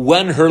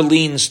when her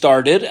lien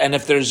started, and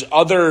if there's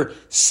other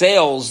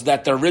sales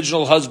that the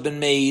original husband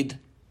made,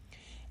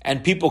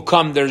 and people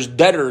come, there's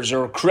debtors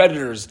or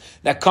creditors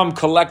that come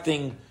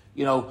collecting,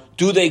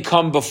 do they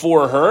come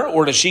before her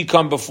or does she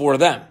come before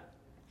them?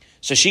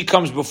 So she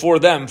comes before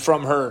them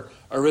from her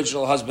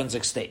original husband's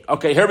estate.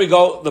 Okay, here we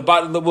go.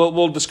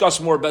 We'll discuss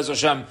more Bez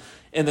Hashem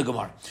in the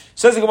Gemara.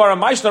 Says the Gemara,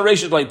 Maishna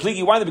Reishit Lai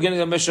Pligi, why in the beginning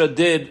of the Mishnah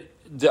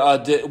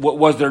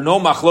was there no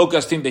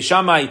machlokas tim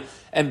Beishamai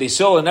and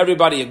Beisil, and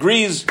everybody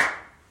agrees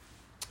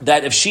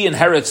that if she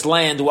inherits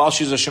land while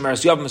she's a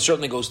Shemeres Yavam, it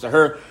certainly goes to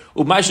her.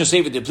 U'maishna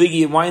Seifa de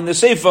Pligi, why in the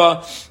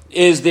Seifa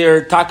is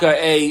there taka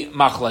a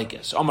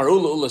machlekes? Amar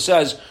Ula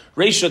says,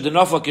 Reisha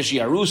denafa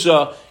kishi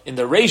arusa. In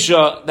the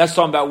Reisha, that's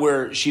talking about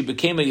where she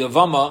became a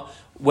Yavama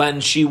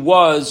when she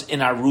was in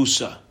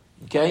Arusa.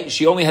 Okay?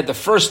 She only had the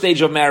first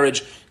stage of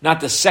marriage, not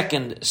the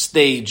second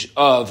stage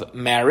of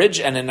marriage.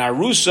 And in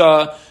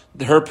Arusa,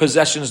 her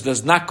possessions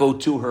does not go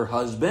to her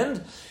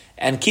husband.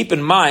 And keep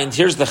in mind,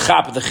 here's the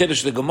chap, the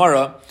Chiddush, the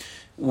Gemara,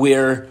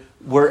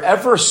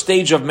 wherever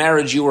stage of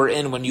marriage you were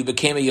in when you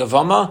became a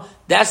Yavama,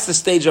 that's the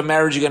stage of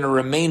marriage you're going to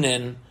remain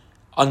in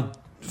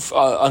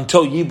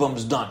until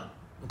Yibam's done.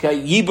 Okay?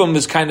 Yibam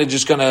is kind of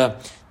just going to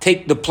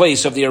take the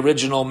place of the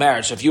original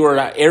marriage. So if you were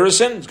an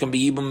Erison, it's going to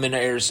be Yibam in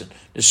Erison.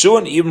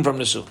 Nesuah, Yibam from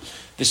Nesuah.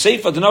 The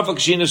Seifa, Denafak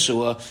Shi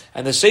Nesuah,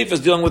 and the Seifa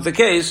is dealing with the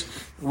case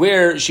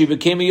where she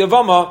became a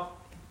Yavama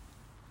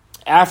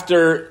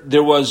after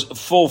there was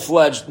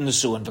full-fledged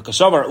Nesuin.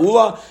 V'kasavar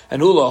Ula,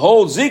 and Ula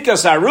holds Zika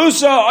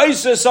Sarusa,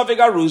 Oisa Safik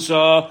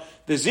Arusa.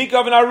 The Zika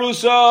of an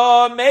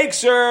Arusa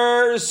makes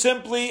her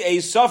simply a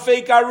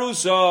Safik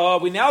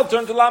Arusa. We now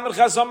turn to Lamed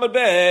Chasamad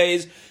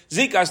Beis.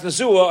 Zikas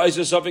Nesua,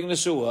 Oisa Safik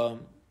Nesua.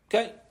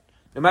 Okay?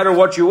 No matter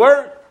what you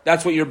were,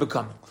 that's what you're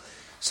becoming.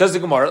 Says the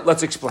Gemara,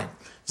 let's explain.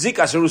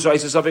 Zikas Arusa,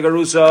 Oisa Safik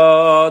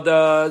Arusa,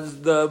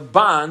 the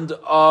bond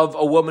of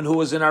a woman who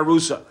was in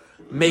Arusa.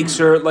 makes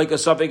her like a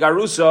Safek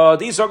Arusa.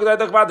 You're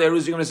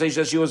going to say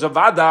that she was a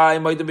Vadai,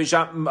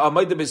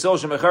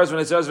 when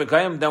it says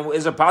then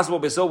is it possible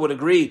Basil would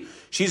agree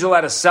she's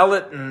allowed to sell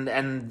it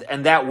and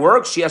that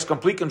works? She has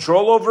complete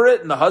control over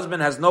it and the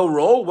husband has no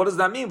role? What does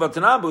that mean? But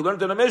Tanam, we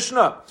learned in the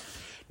Mishnah.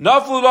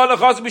 If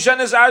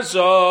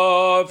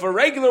a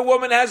regular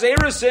woman has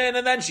Erisin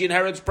and then she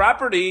inherits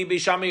property, no.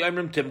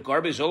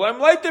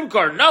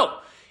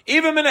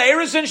 Even in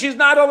Erisin, she's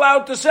not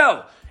allowed to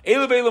sell.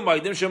 Everybody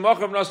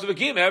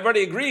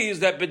agrees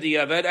that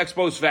b'diavad, ex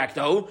post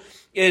facto,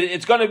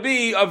 it's going to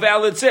be a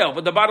valid sale.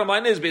 But the bottom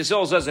line is,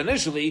 Beisil says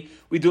initially,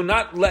 we do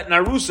not let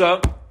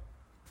Narusa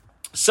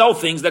sell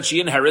things that she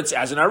inherits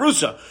as an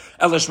Arusa.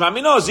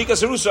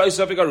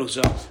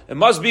 It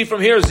must be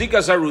from here,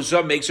 Zikas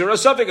Arusa makes her a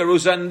Safek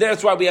Arusa, and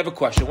that's why we have a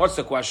question. What's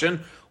the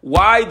question?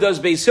 Why does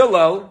Beis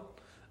Hillel,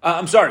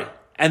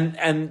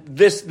 and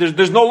this,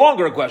 there's no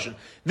longer a question.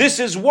 This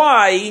is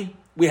why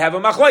we have a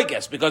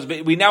machlokes, because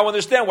we now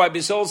understand why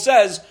Beis Hillel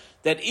says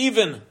that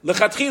even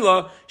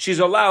lechatchila, she's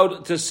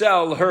allowed to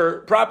sell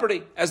her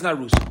property as an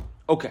Arusa.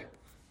 Okay.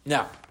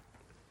 Now,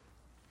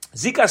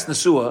 Zikas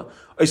Nesua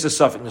is a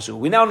Safek Nesua.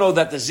 We now know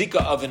that the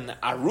Zika of an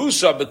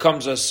Arusa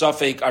becomes a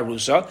Safek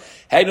Arusa.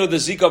 How do you know the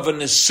Zika of a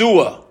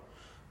Nesua,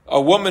 a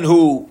woman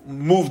who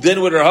moved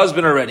in with her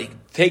husband already,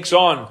 takes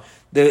on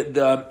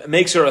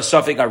makes her a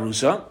Safek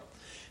Arusa?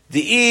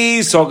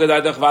 If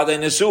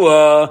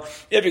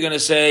you're going to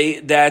say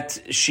that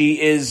she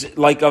is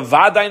like a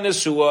Vadai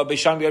Nesua,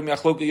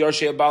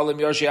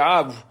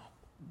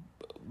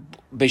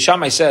 Beis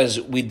Shammai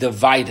says we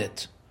divide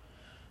it.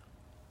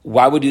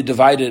 Why would you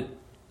divide it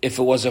if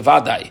it was a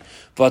Vadai?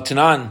 But we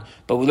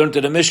learned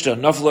in the Mishnah,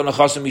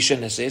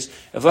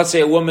 if let's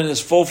say a woman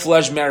is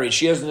full-fledged married,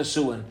 she has an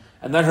Nesuin,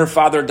 and then her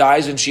father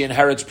dies and she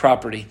inherits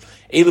property.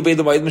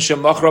 Everybody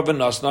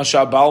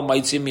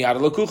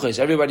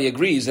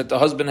agrees that the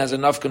husband has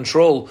enough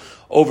control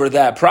over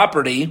that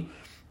property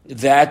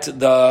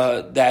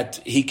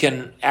that he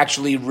can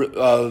actually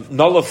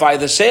nullify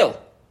the sale.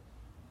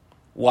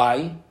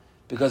 Why?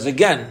 Because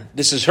again,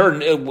 this is her,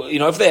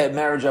 if they had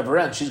marriage ever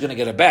end, she's going to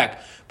get it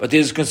back. But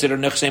this is considered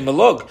nechsei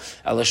malug.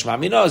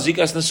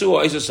 Zikas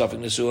nesua is a Safek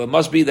nesua. It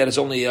must be that it's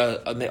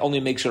only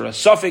makes her a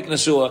Safek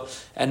nesua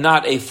and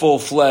not a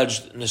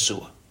full-fledged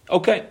nesua.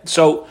 Okay,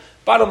 so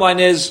bottom line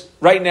is,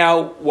 right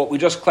now, what we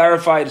just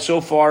clarified so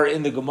far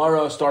in the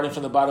Gemara, starting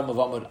from the bottom of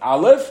Amud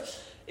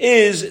Aleph,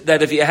 is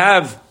that if you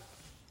have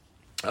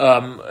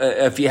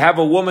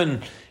a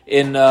woman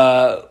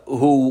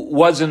who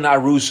was an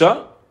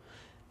Arusa,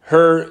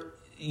 her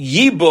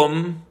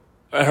Yibum,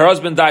 her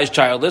husband dies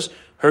childless,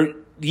 her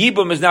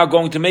Yibum is now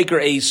going to make her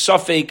a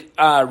Safek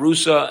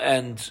Arusa,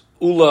 and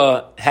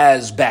Ula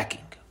has backing.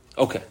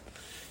 Okay.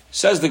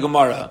 Says the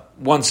Gemara,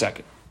 1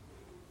 second.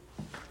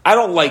 I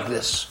don't like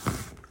this.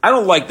 I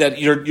don't like that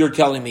you're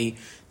telling me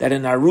that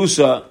an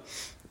Arusa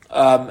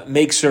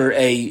makes her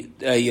an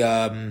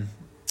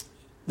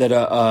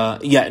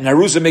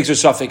Arusa makes her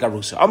Safek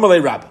Arusa.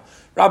 Amalei Rabba.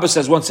 Rabba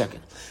says, 1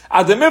 second.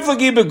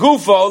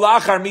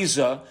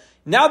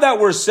 Now that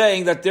we're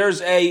saying that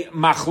there's a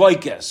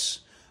machlokes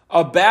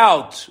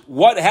about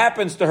what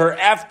happens to her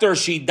after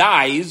she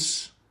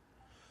dies,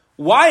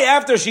 why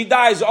after she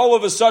dies all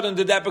of a sudden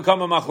did that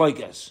become a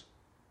machlokes?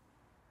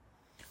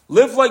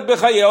 Live like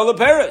b'chayel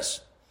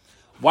leperes.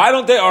 Why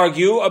don't they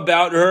argue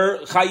about her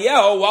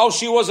chayel while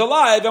she was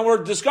alive and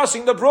we're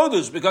discussing the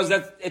produce? Because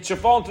it should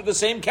fall into the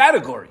same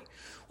category.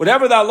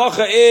 Whatever the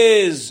halacha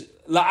is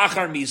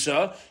la'achar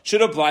misa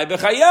should apply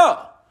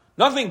b'chayel.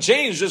 Nothing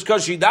changed just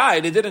because she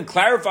died. It didn't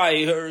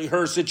clarify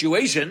her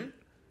situation.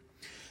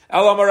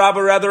 Elamar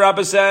Rabba, rather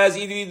Rabba says,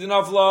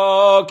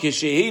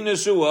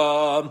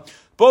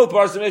 both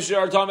parts of the Mishnah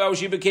are talking about when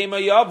she became a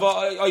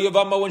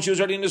Yavama when she was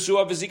already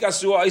Nesua, V'zika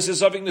Sua, Isa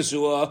Safek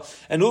Nesua,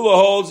 and Ula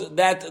holds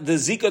that the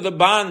Zika, the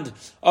bond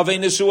of a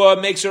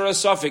Nesua, makes her a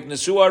Safek.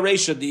 Nesua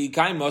Reisha, the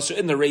Kaima, so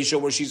in the ratio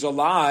where she's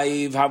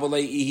alive,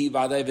 Havalei Ihi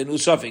Vadai Venu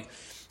Safek.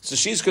 So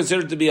she's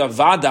considered to be a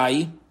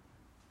Vadai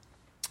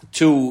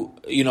to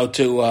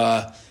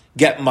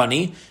get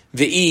money.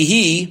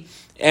 V'ihi,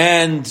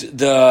 and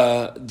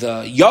the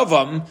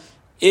Yavam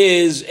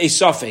is a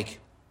Safek.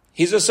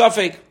 He's a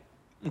Safek.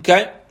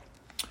 Okay?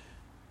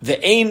 The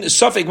Ein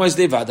Safek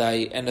Mazdei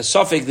Vadai, and the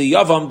Safek, the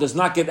Yavam, does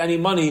not get any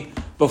money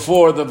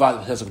before the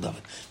Vadai.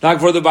 Not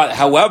before the Vadai.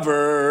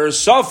 However,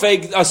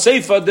 Safek, a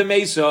Seifa de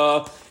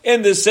Mesa,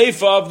 in the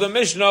Seifa of the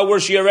Mishnah where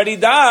she already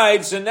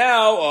died, so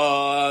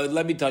now,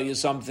 let me tell you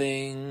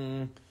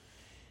something.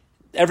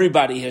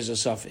 Everybody has a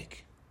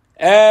Safek.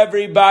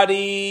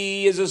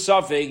 Everybody is a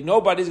Safek.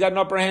 Nobody's got an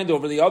upper hand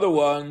over the other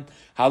one.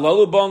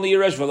 Halalu bon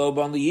liyirash, v'lo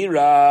bon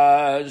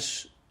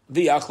liyirash,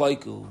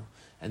 v'yachlaiku.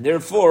 And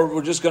therefore,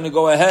 we're just going to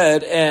go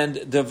ahead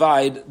and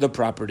divide the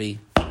property.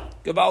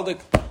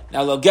 Gavaldik.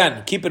 Now,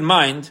 again, keep in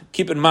mind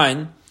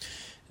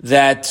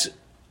that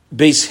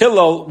Beis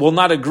Hillel will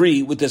not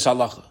agree with this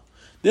halacha.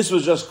 This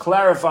was just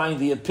clarifying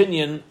the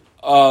opinion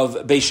of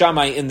Beis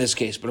Shammai in this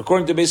case. But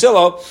according to Beis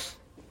Hillel,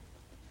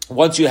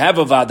 once you have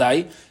a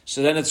vadai,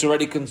 so then it's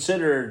already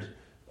considered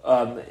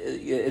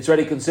it's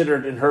already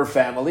considered in her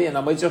family, and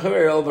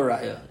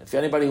if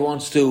anybody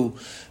wants to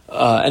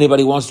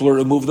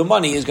remove the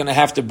money, is going to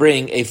have to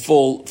bring a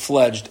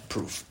full-fledged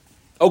proof.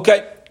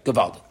 Okay,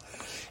 Gavaldi.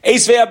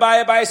 Eisvei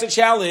Abaye is a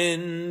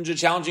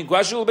challenging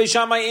question.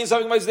 Is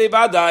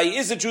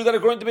it true that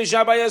according to Beis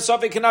Abaye,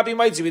 Safek cannot be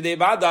Maitzi B'dei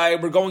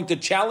Vadai? We're going to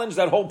challenge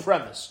that whole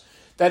premise.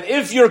 That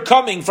if you're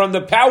coming from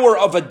the power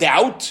of a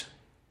doubt,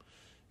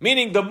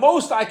 meaning the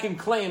most I can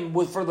claim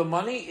for the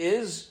money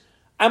is,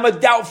 I'm a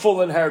doubtful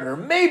inheritor.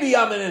 Maybe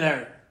I'm an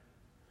inheritor.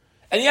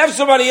 And you have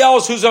somebody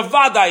else who's a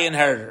Vadai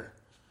inheritor.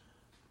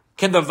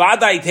 Can the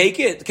Vadai take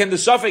it? Can the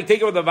Safek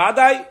take it with the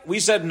Vadai? We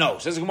said no.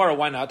 Says Gemara,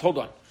 why not? Hold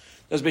on.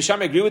 Does Beis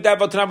Shammai agree with that?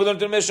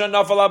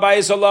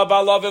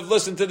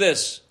 Listen to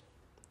this.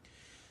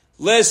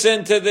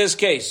 Listen to this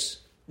case.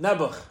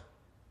 Nebuch.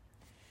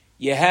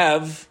 You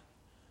have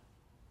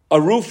a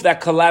roof that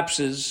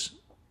collapses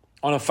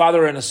on a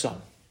father and a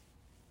son.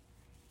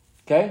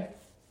 Okay?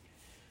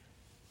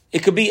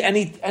 It could be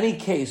any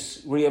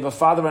case where you have a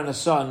father and a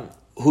son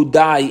who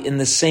die in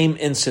the same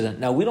incident.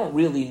 Now, we don't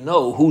really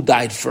know who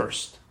died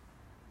first.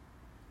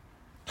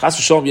 Chas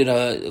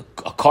v'sholom,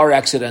 a car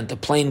accident, a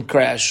plane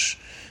crash,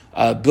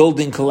 a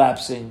building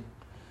collapsing.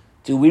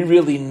 Do we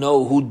really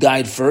know who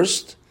died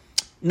first?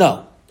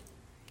 No.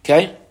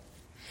 Okay?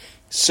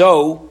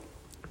 So,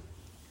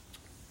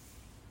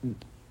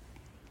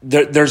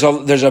 there's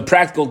a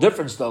practical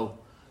difference, though,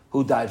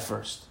 who died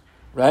first.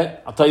 Right?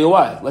 I'll tell you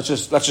why. Let's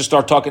just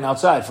start talking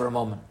outside for a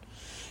moment.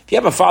 If you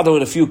have a father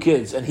with a few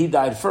kids and he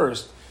died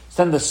first,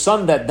 then the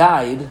son that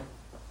died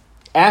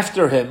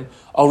after him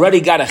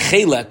already got a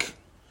chelek,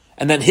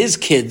 and then his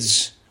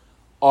kids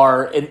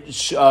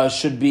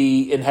should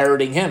be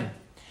inheriting him.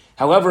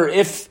 However,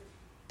 if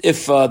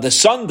the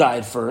son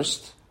died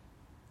first,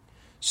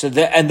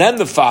 and then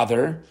the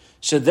father,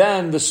 so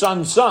then the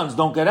son's sons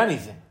don't get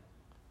anything.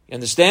 You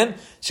understand?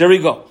 So here we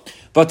go.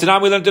 But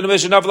tonight we learned in the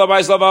mission of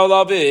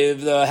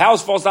if the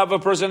house falls off a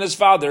person, his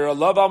father, a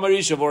love al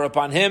marishav, or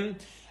upon him,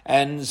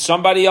 and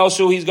somebody else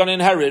who he's going to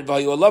inherit,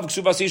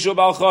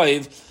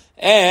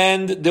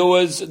 and there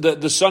was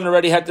the son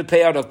already had to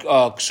pay out a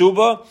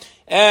ksuba,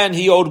 and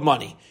he owed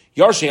money.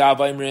 Yarshe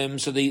Avaimrim,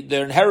 so the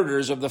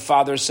inheritors of the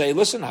father say,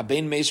 listen,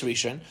 Habein Meis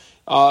Rishon,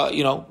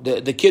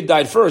 the kid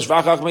died first,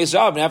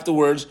 and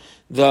afterwards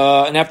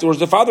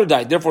the father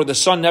died. Therefore, the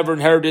son never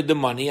inherited the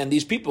money, and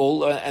these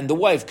people and the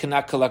wife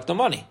cannot collect the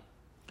money.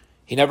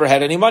 He never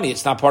had any money.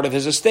 It's not part of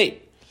his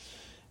estate.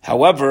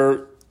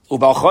 However, the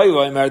Baal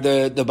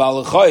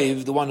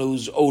Chayiv, the one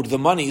who's owed the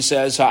money,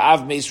 says,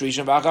 Ha'av Meis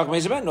Rishon v'achach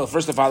Meis Ben. No,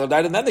 first the father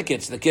died and then the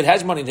kids. The kid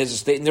has money in his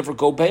estate and therefore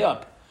go pay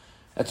up.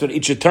 That's what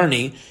each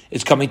attorney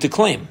is coming to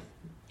claim.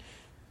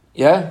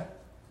 Yeah?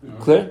 No.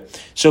 Clear?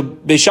 So,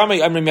 Beis Shammai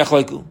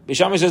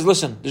says,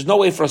 listen, there's no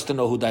way for us to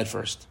know who died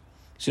first.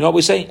 So you know what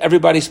we say?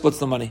 Everybody splits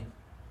the money.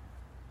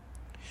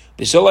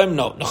 Beis Hillel,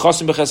 no.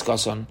 Nechasim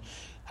b'cheskasan.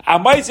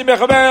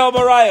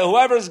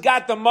 Whoever's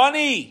got the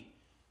money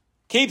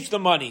keeps the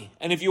money.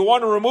 And if you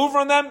want to remove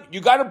from them,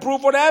 you got to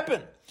prove what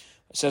happened.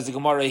 Says the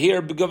Gemara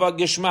here, here's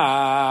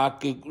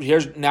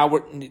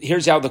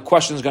how the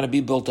question is going to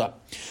be built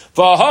up.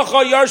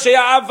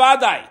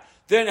 The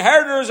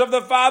inheritors of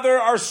the father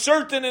are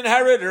certain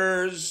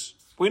inheritors.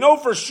 We know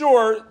for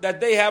sure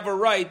that they have a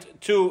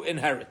right to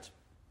inherit.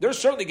 They're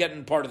certainly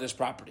getting part of this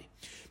property.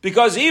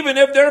 Because even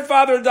if their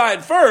father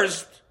died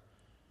first,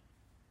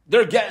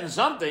 they're getting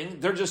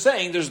something. They're just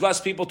saying there's less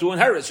people to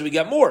inherit, so we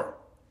get more.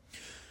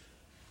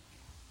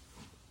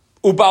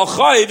 Ubal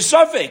Chayiv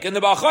Safek, and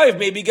the Baal Chayiv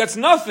maybe gets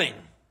nothing.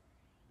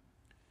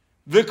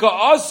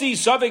 V'ka'asi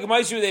Safek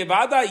Ma'aser B'dei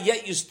Vadai,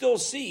 yet you still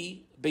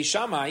see Beis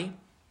Shammai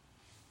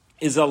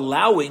is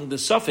allowing the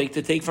Safek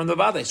to take from the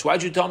Vadai. So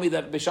why'd you tell me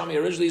that Beis Shammai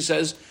originally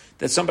says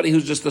that somebody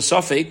who's just a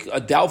Safek, a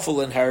doubtful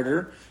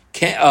inheritor,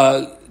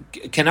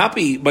 cannot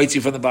be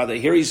Ma'aser from the Vadai?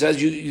 Here he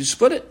says you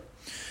split it.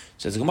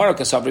 Says the Gemara,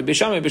 Kasavri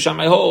Beis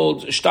Shammai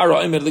holds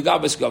Shtara Omer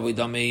L'Gabes Gavi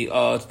Dami.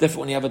 It's different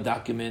when you have a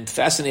document.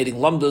 Fascinating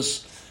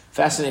lumdus.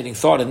 Fascinating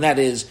thought, and that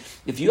is,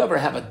 if you ever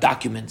have a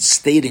document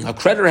stating, a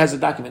creditor has a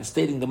document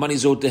stating the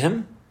money's owed to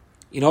him,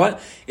 you know what?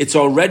 It's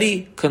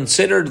already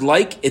considered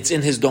like it's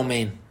in his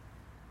domain.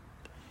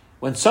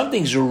 When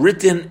something's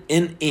written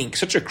in ink,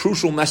 such a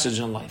crucial message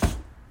in life.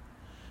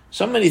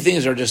 So many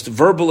things are just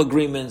verbal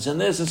agreements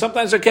and this, and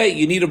sometimes, okay,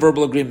 you need a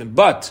verbal agreement,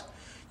 but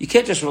you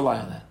can't just rely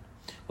on that.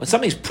 When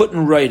something's put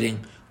in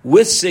writing,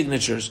 with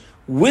signatures,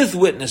 with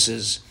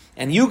witnesses,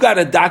 and you got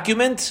a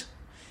document,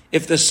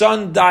 if the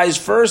son dies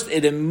first,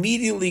 it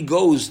immediately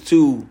goes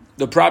to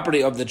the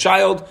property of the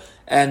child.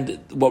 And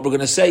what we're going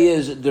to say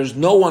is there's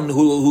no one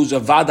who's a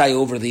vadai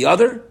over the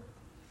other.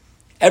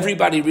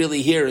 Everybody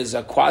really here is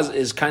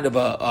kind of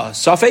a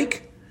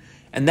safek.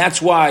 And that's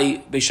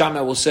why Beis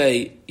Shammai will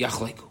say,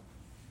 Yachleiku.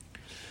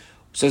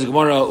 Says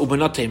Gemara,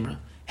 Ubanat Temra.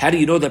 How do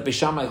you know that Beis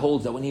Shammai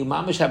holds that when you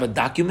mamish have a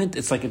document,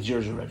 it's like it's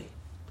yours already?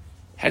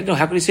 How do you know?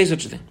 How can he say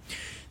such a thing?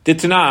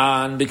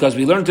 Titanan, because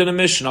we learned in the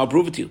Mishnah, I'll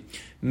prove it to you.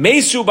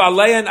 Mesu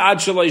baleyan ad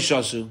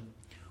shasu.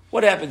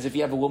 What happens if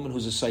you have a woman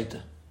who's a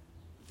saita?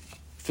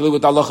 Familiar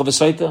with the halach of a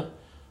saita?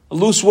 A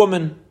loose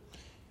woman.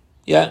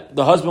 Yeah,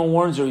 the husband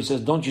warns her. He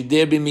says, "Don't you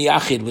dare be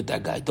miyachid with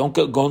that guy. Don't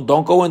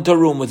go into a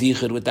room with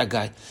yichid with that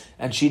guy."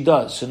 And she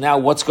does. So now,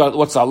 what's the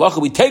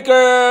halacha? We take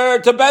her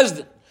to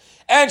Bezdin,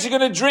 and she's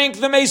going to drink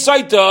the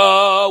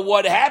meisaita.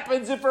 What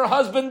happens if her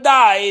husband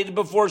died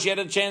before she had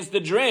a chance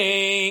to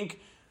drink?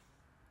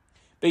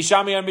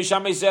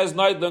 Beishami says,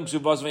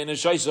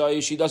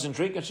 she doesn't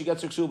drink and she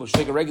gets her ksuba. She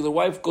take a regular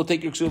wife, go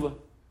take your ksuba.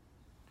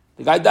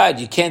 The guy died.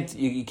 You can't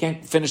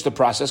finish the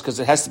process because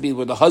it has to be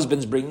where the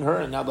husband's bringing her,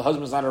 and now the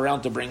husband's not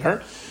around to bring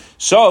her.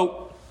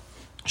 So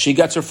she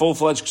gets her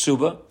full-fledged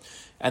ksuba,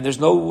 and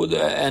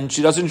and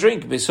she doesn't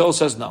drink. Beisil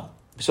says no.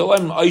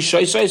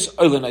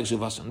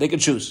 They can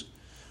choose.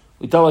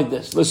 We tell like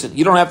this: listen,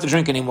 you don't have to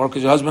drink anymore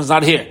because your husband's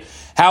not here.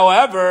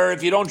 However,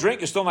 if you don't drink,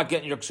 you're still not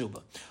getting your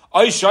ksuba.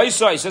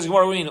 Says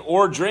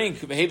or drink.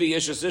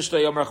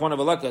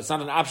 It's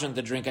not an option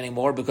to drink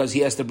anymore because he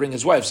has to bring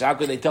his wife. So how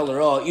could they tell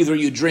her, either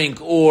you drink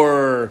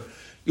or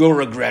you'll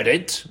regret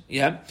it?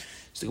 Yeah.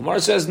 So the Gemara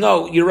says,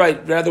 no, you're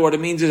right. Rather, what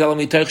it means is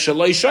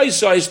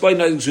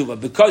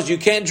because you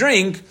can't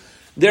drink,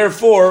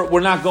 therefore we're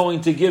not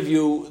going to give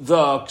you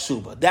the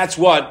ksuba. That's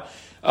what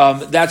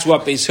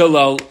Beis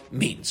Hillel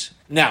means.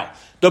 Now,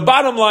 the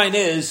bottom line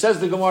is, says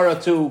the Gemara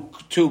to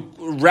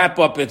wrap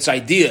up its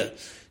idea.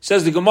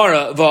 Says the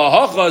Gemara,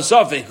 v'hacha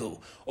safeku.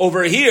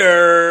 Over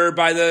here,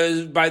 by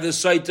the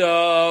site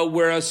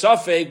where a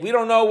safek, we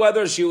don't know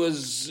whether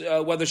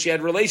she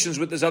had relations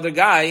with this other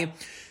guy.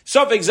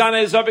 Safek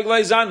zana, safek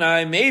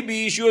leizana.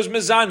 Maybe she was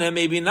mizana,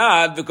 maybe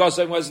not, because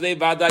it was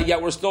levada.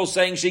 Yet we're still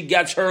saying she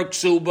gets her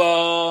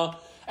ksuba,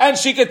 and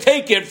she could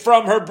take it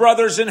from her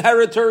brother's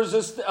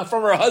inheritors,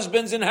 from her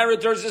husband's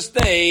inheritors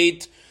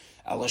estate.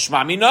 You know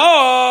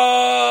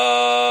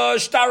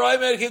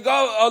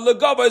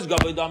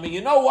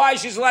why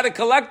she's allowed to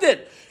collect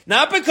it?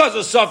 Not because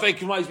of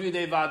Safek might be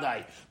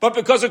Devadai, but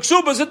because a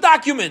ksuba is a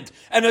document,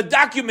 and a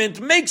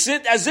document makes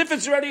it as if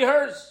it's already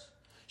hers.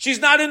 She's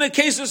not in a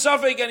case of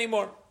Safek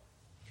anymore.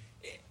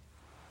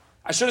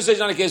 I shouldn't say she's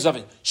not in a case of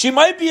Safek. She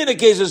might be in a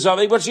case of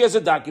Safek, but she has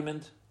a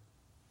document.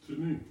 It's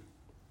in ink.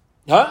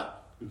 Huh?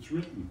 It's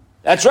written.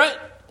 That's right.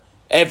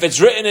 If it's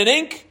written in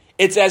ink,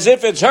 it's as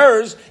if it's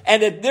hers,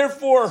 and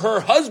therefore her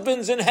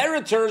husband's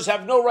inheritors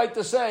have no right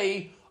to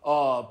say,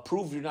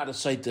 prove you're not a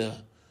saita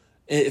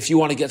if you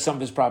want to get some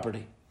of his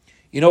property.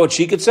 You know what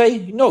she could say?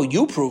 No,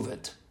 you prove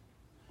it.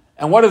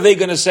 And what are they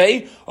going to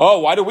say? Oh,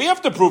 why do we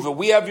have to prove it?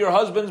 We have your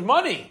husband's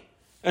money.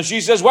 And she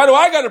says, why do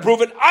I got to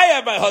prove it? I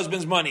have my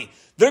husband's money.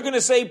 They're going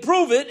to say,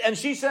 prove it. And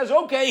she says,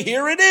 okay,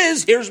 here it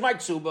is. Here's my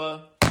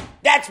ksuba.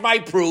 That's my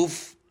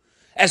proof.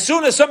 As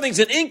soon as something's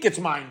in ink, it's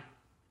mine.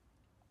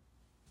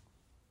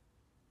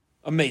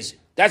 Amazing.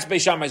 That's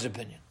Beis Shammai's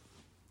opinion.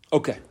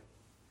 Okay.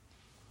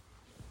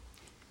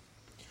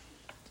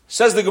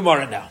 Says the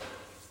Gemara now.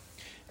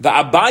 The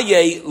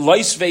Abaye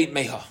loisvei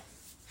meha.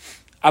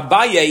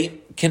 Abaye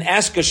can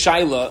ask a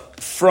shaila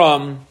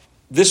from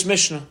this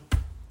Mishnah.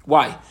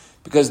 Why?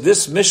 Because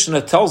this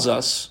Mishnah tells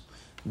us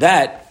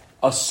that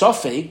a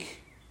safek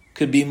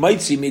could be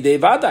maitzi midei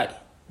vadai.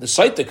 The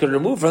site that could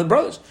remove from the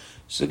brothers.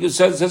 So it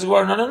says the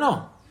Gemara,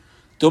 no.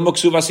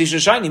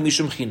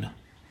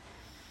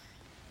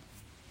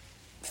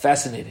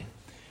 Fascinating.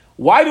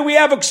 Why do we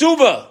have a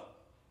ksuva?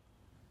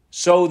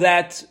 So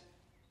that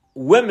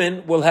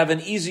women will have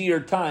an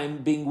easier time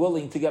being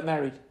willing to get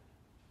married.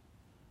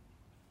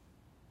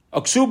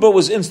 A ksuba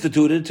was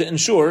instituted to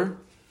ensure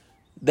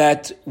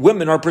that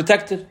women are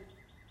protected.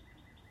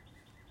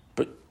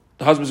 But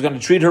the husband's going to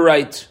treat her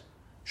right,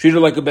 treat her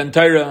like a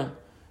bentaira,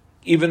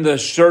 even the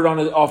shirt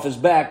off his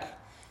back,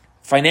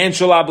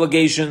 financial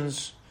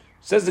obligations.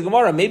 Says the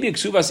Gemara, maybe a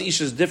ksuvas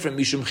isha is different,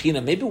 mishum china.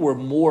 Maybe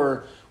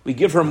we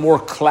give her more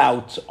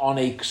clout on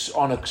a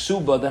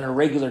ksuba than a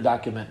regular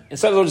document.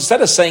 Instead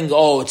of saying,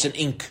 it's an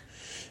ink,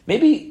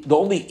 maybe the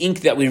only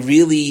ink that we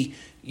really,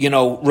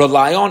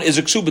 rely on is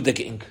a ksubadik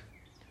ink.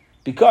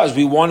 Because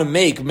we want to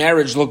make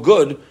marriage look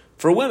good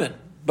for women.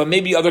 But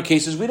maybe other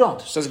cases we don't.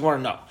 Says Gemara,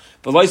 no.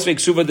 But loisvei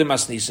ksuva de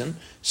masnisin.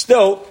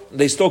 Still,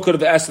 they still could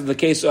have asked in the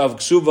case of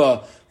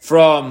ksuva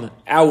from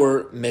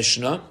our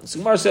Mishnah. So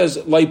Gemara says,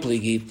 lai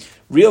pligi.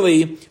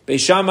 Really,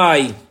 Beis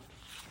Shammai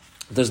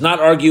does not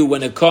argue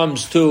when it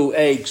comes to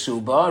a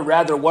ksuba.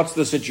 Rather, what's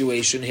the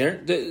situation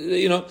here?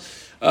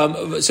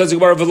 Says the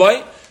Gemara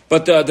v'loi,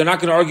 but they're not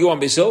going to argue on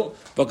Basil.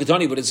 But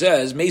it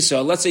says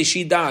Mesa. Let's say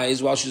she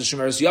dies while she's a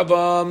shemeres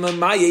yavam.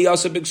 Ma'ye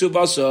yasa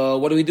b'ksubasa.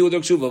 What do we do with her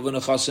ksuba?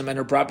 V'nechasim and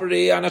her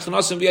property.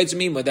 Anachasim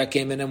v'yitzimima that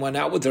came in and went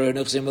out with her.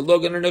 Nechsim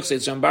elug and her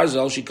nechsetzam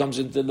barzel. She comes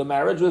into the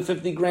marriage with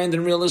 $50,000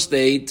 in real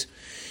estate,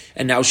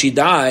 and now she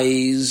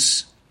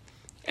dies.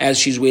 As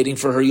she's waiting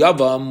for her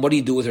yavam, what do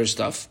you do with her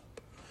stuff?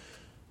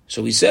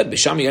 So we said, her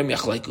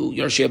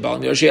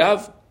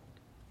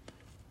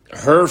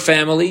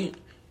family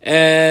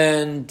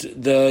and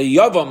the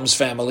Yavam's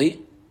family,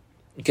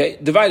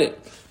 divided.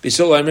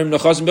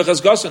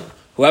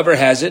 Whoever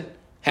has it,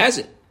 has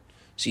it.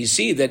 So you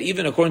see that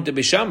even according to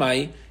Beis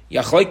Shammai,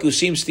 Yachlaiku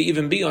seems to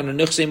even be on a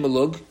Nechse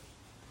Malug,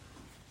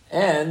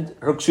 and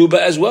her ksuba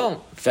as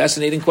well.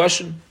 Fascinating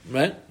question,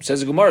 right?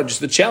 Says the Gemara, just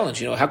the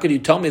challenge. How could you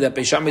tell me that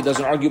Beis Shammai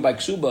doesn't argue by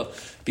ksuba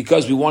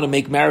because we want to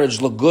make marriage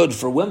look good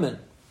for women?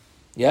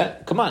 Yeah,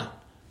 come on.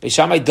 Beis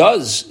Shammai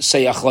does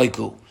say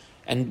achlaiku,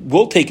 and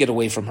we'll take it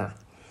away from her.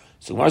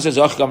 So the Gemara says,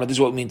 this is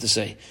what we mean to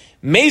say.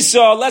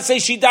 Mesa, let's say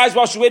she dies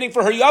while she's waiting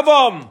for her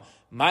yavam.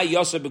 My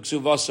yasa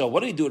b'ksuvasa. What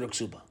do we do with her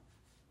ksuba?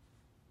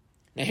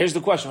 Now here's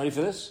the question. Ready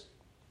for this?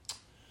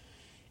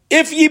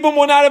 If yibum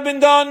would not have been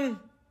done,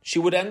 she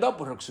would end up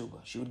with her ksuba.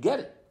 She would get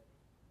it.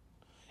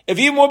 If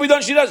yibum will be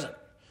done, she doesn't.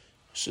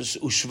 This is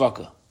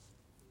ushvaka.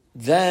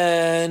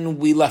 Then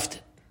we left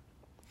it.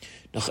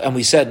 And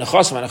we said,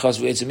 something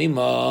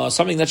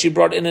that she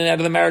brought in and out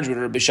of the marriage with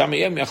her. But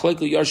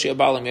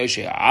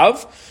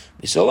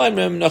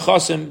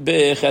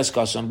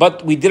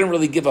we didn't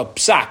really give a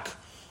psak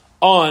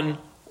on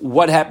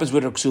what happens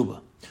with her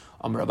ksuba.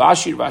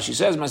 Rashi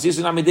says,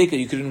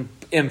 you could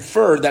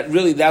infer that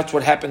really that's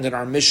what happened in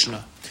our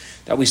Mishnah.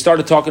 That we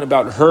started talking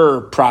about her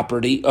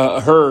property,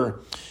 what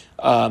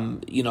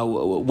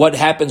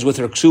happens with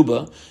her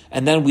ksuba,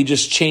 and then we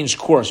just changed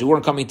course. We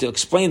weren't coming to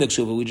explain the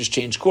ksuba, we just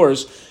changed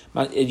course.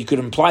 You could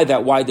imply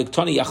that why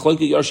diktani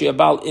yachloiku yarshei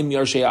habal im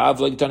yarshei av,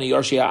 diktani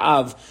yarshei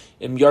av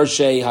im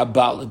yarshei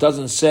habal. It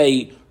doesn't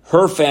say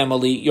her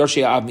family.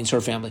 Yarshei av means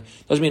her family.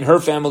 It doesn't mean her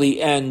family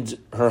and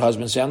her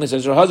husband's family. It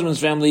says her husband's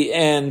family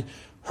and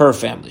her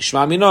family.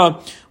 Shema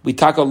Mina, we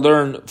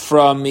learn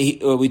from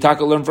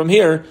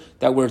here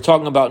that we're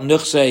talking about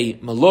nuchsei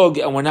malug,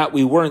 and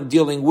we weren't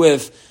dealing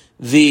with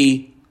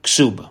the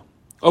ksuba.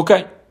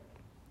 Okay.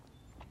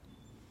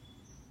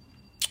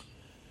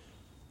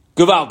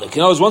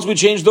 Gavaldik. Once we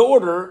change the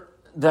order,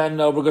 then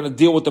we're going to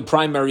deal with the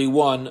primary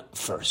one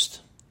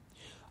first.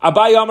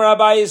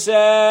 Abayi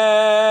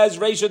says,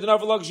 Reisha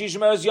D'Navalok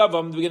Shishameres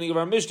Yavam, the beginning of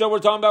our Mishnah, we're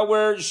talking about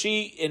where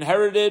she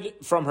inherited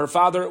from her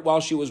father while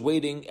she was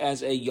waiting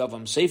as a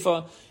Yavam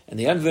Seifa. And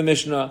the end of the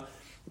Mishnah,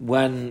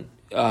 when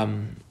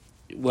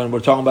we're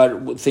talking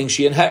about things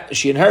she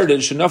inherited,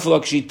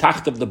 Shenavalok Shi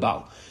Tacht of the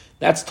Baal.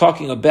 That's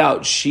talking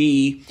about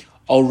she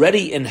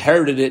already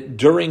inherited it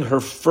during her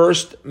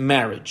first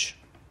marriage.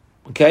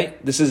 Okay?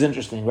 This is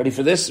interesting. Ready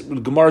for this?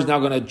 Gemara is now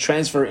going to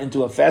transfer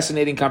into a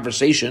fascinating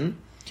conversation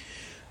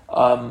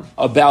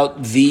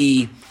about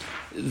the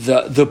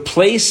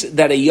place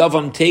that a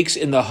yavam takes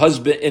in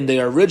the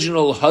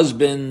original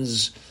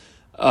husband's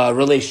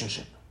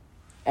relationship,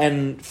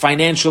 and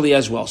financially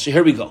as well. So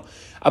here we go.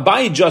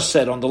 Abayi just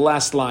said on the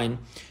last line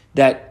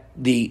that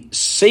the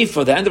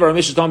Seifa, the end of our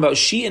mission, is talking about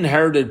she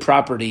inherited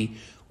property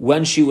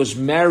when she was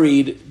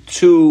married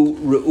to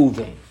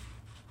Reuven,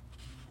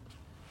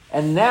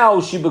 and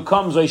now she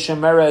becomes a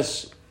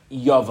shemeres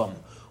yavam.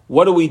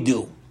 What do we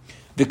do?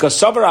 Because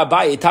Savar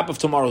Abaye, top of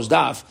tomorrow's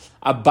daf,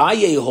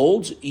 Abaye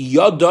holds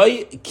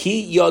Yadai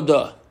ki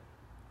Yada,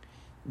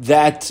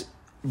 that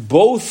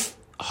both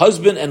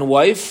husband and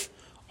wife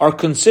are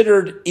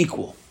considered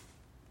equal.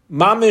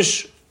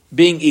 Mamish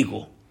being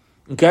equal.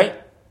 Okay?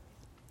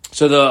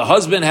 So the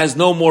husband has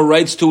no more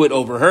rights to it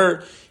over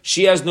her.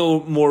 She has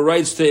no more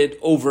rights to it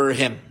over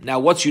him. Now,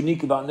 what's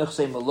unique about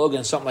Nechsei Malug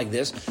and something like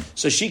this?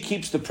 So she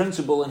keeps the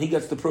principal and he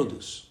gets the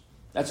produce.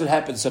 That's what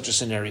happens in such a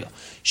scenario.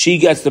 She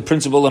gets the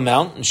principal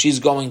amount, and she's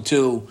going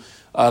to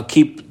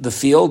keep the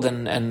field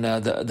and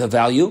the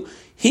value.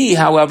 He,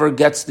 however,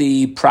 gets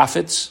the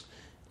profits,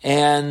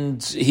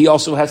 and he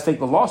also has to take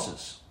the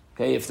losses.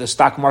 Okay, if the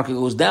stock market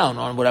goes down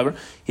on whatever,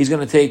 he's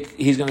going to take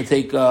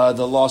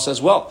the loss as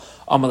well.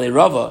 Amalei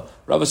Rava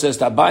says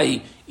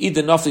Tabai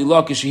Ida Nafli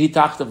Lok Shehi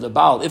Tacht of the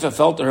Baal. If it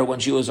fell to her while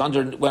she was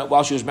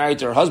married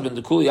to her husband,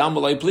 the Kuli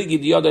Amalei Pligi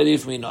Diyada.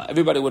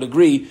 Everybody would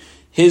agree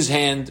his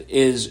hand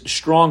is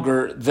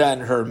stronger than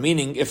her.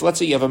 Meaning, if let's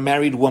say you have a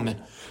married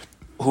woman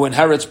who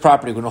inherits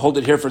property, we're going to hold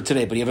it here for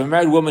today, but you have a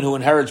married woman who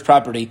inherits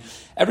property,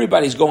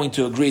 everybody's going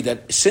to agree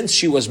that since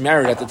she was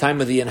married at the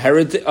time of the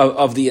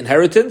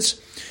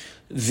inheritance,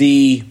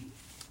 the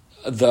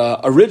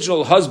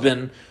original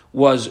husband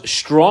was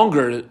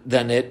stronger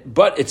than it,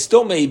 but it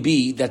still may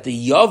be that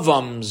the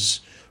Yavam's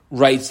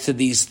rights to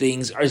these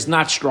things is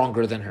not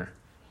stronger than her.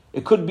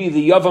 It could be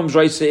the Yavam's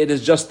rights to it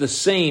is just the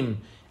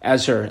same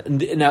as her.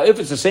 Now, if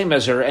it's the same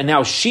as her, and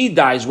now she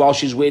dies while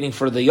she's waiting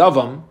for the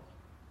Yavam,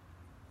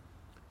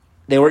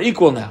 they were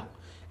equal now.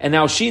 And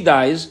now she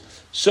dies,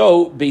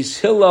 so Beis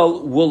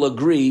Hillel will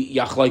agree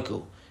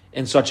Yachlaiku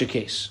in such a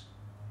case.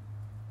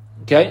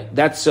 Okay?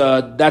 That's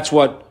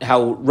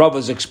how Rav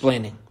is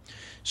explaining.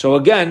 So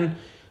again,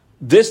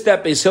 this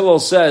that Beis Hillel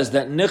says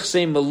that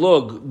Nichsei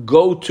Melug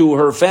go to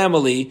her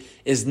family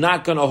is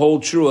not going to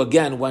hold true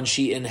again when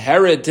she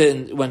inherits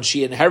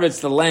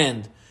the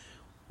land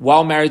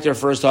while married to her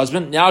first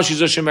husband. Now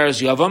she's a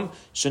Shemeres Yavam,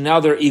 so now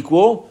they're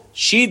equal.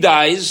 She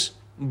dies,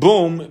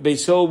 boom,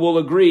 Beis Hillel will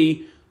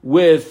agree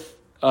with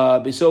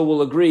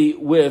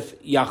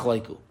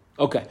Yachlaiku.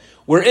 Okay,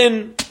 we're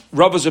in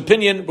Rava's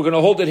opinion. We're going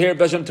to hold it here.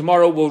 Beshem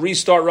tomorrow we'll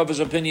restart Rava's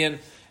opinion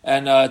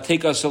and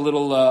take us a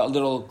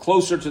little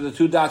closer to the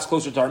two dots,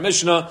 closer to our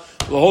Mishnah.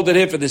 We'll hold it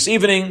here for this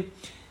evening.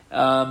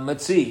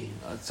 Let's see.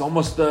 It's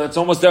almost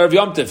Erev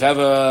Yom Tov. Have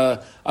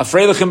a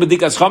Freilichem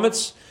B'dikas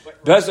Chametz.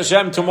 B'ez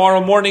Hashem, tomorrow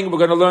morning we're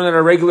going to learn at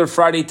our regular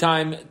Friday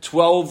time,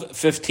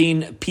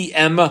 12:15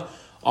 p.m.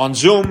 on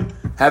Zoom.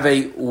 Have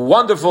a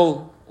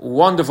wonderful,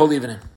 wonderful evening.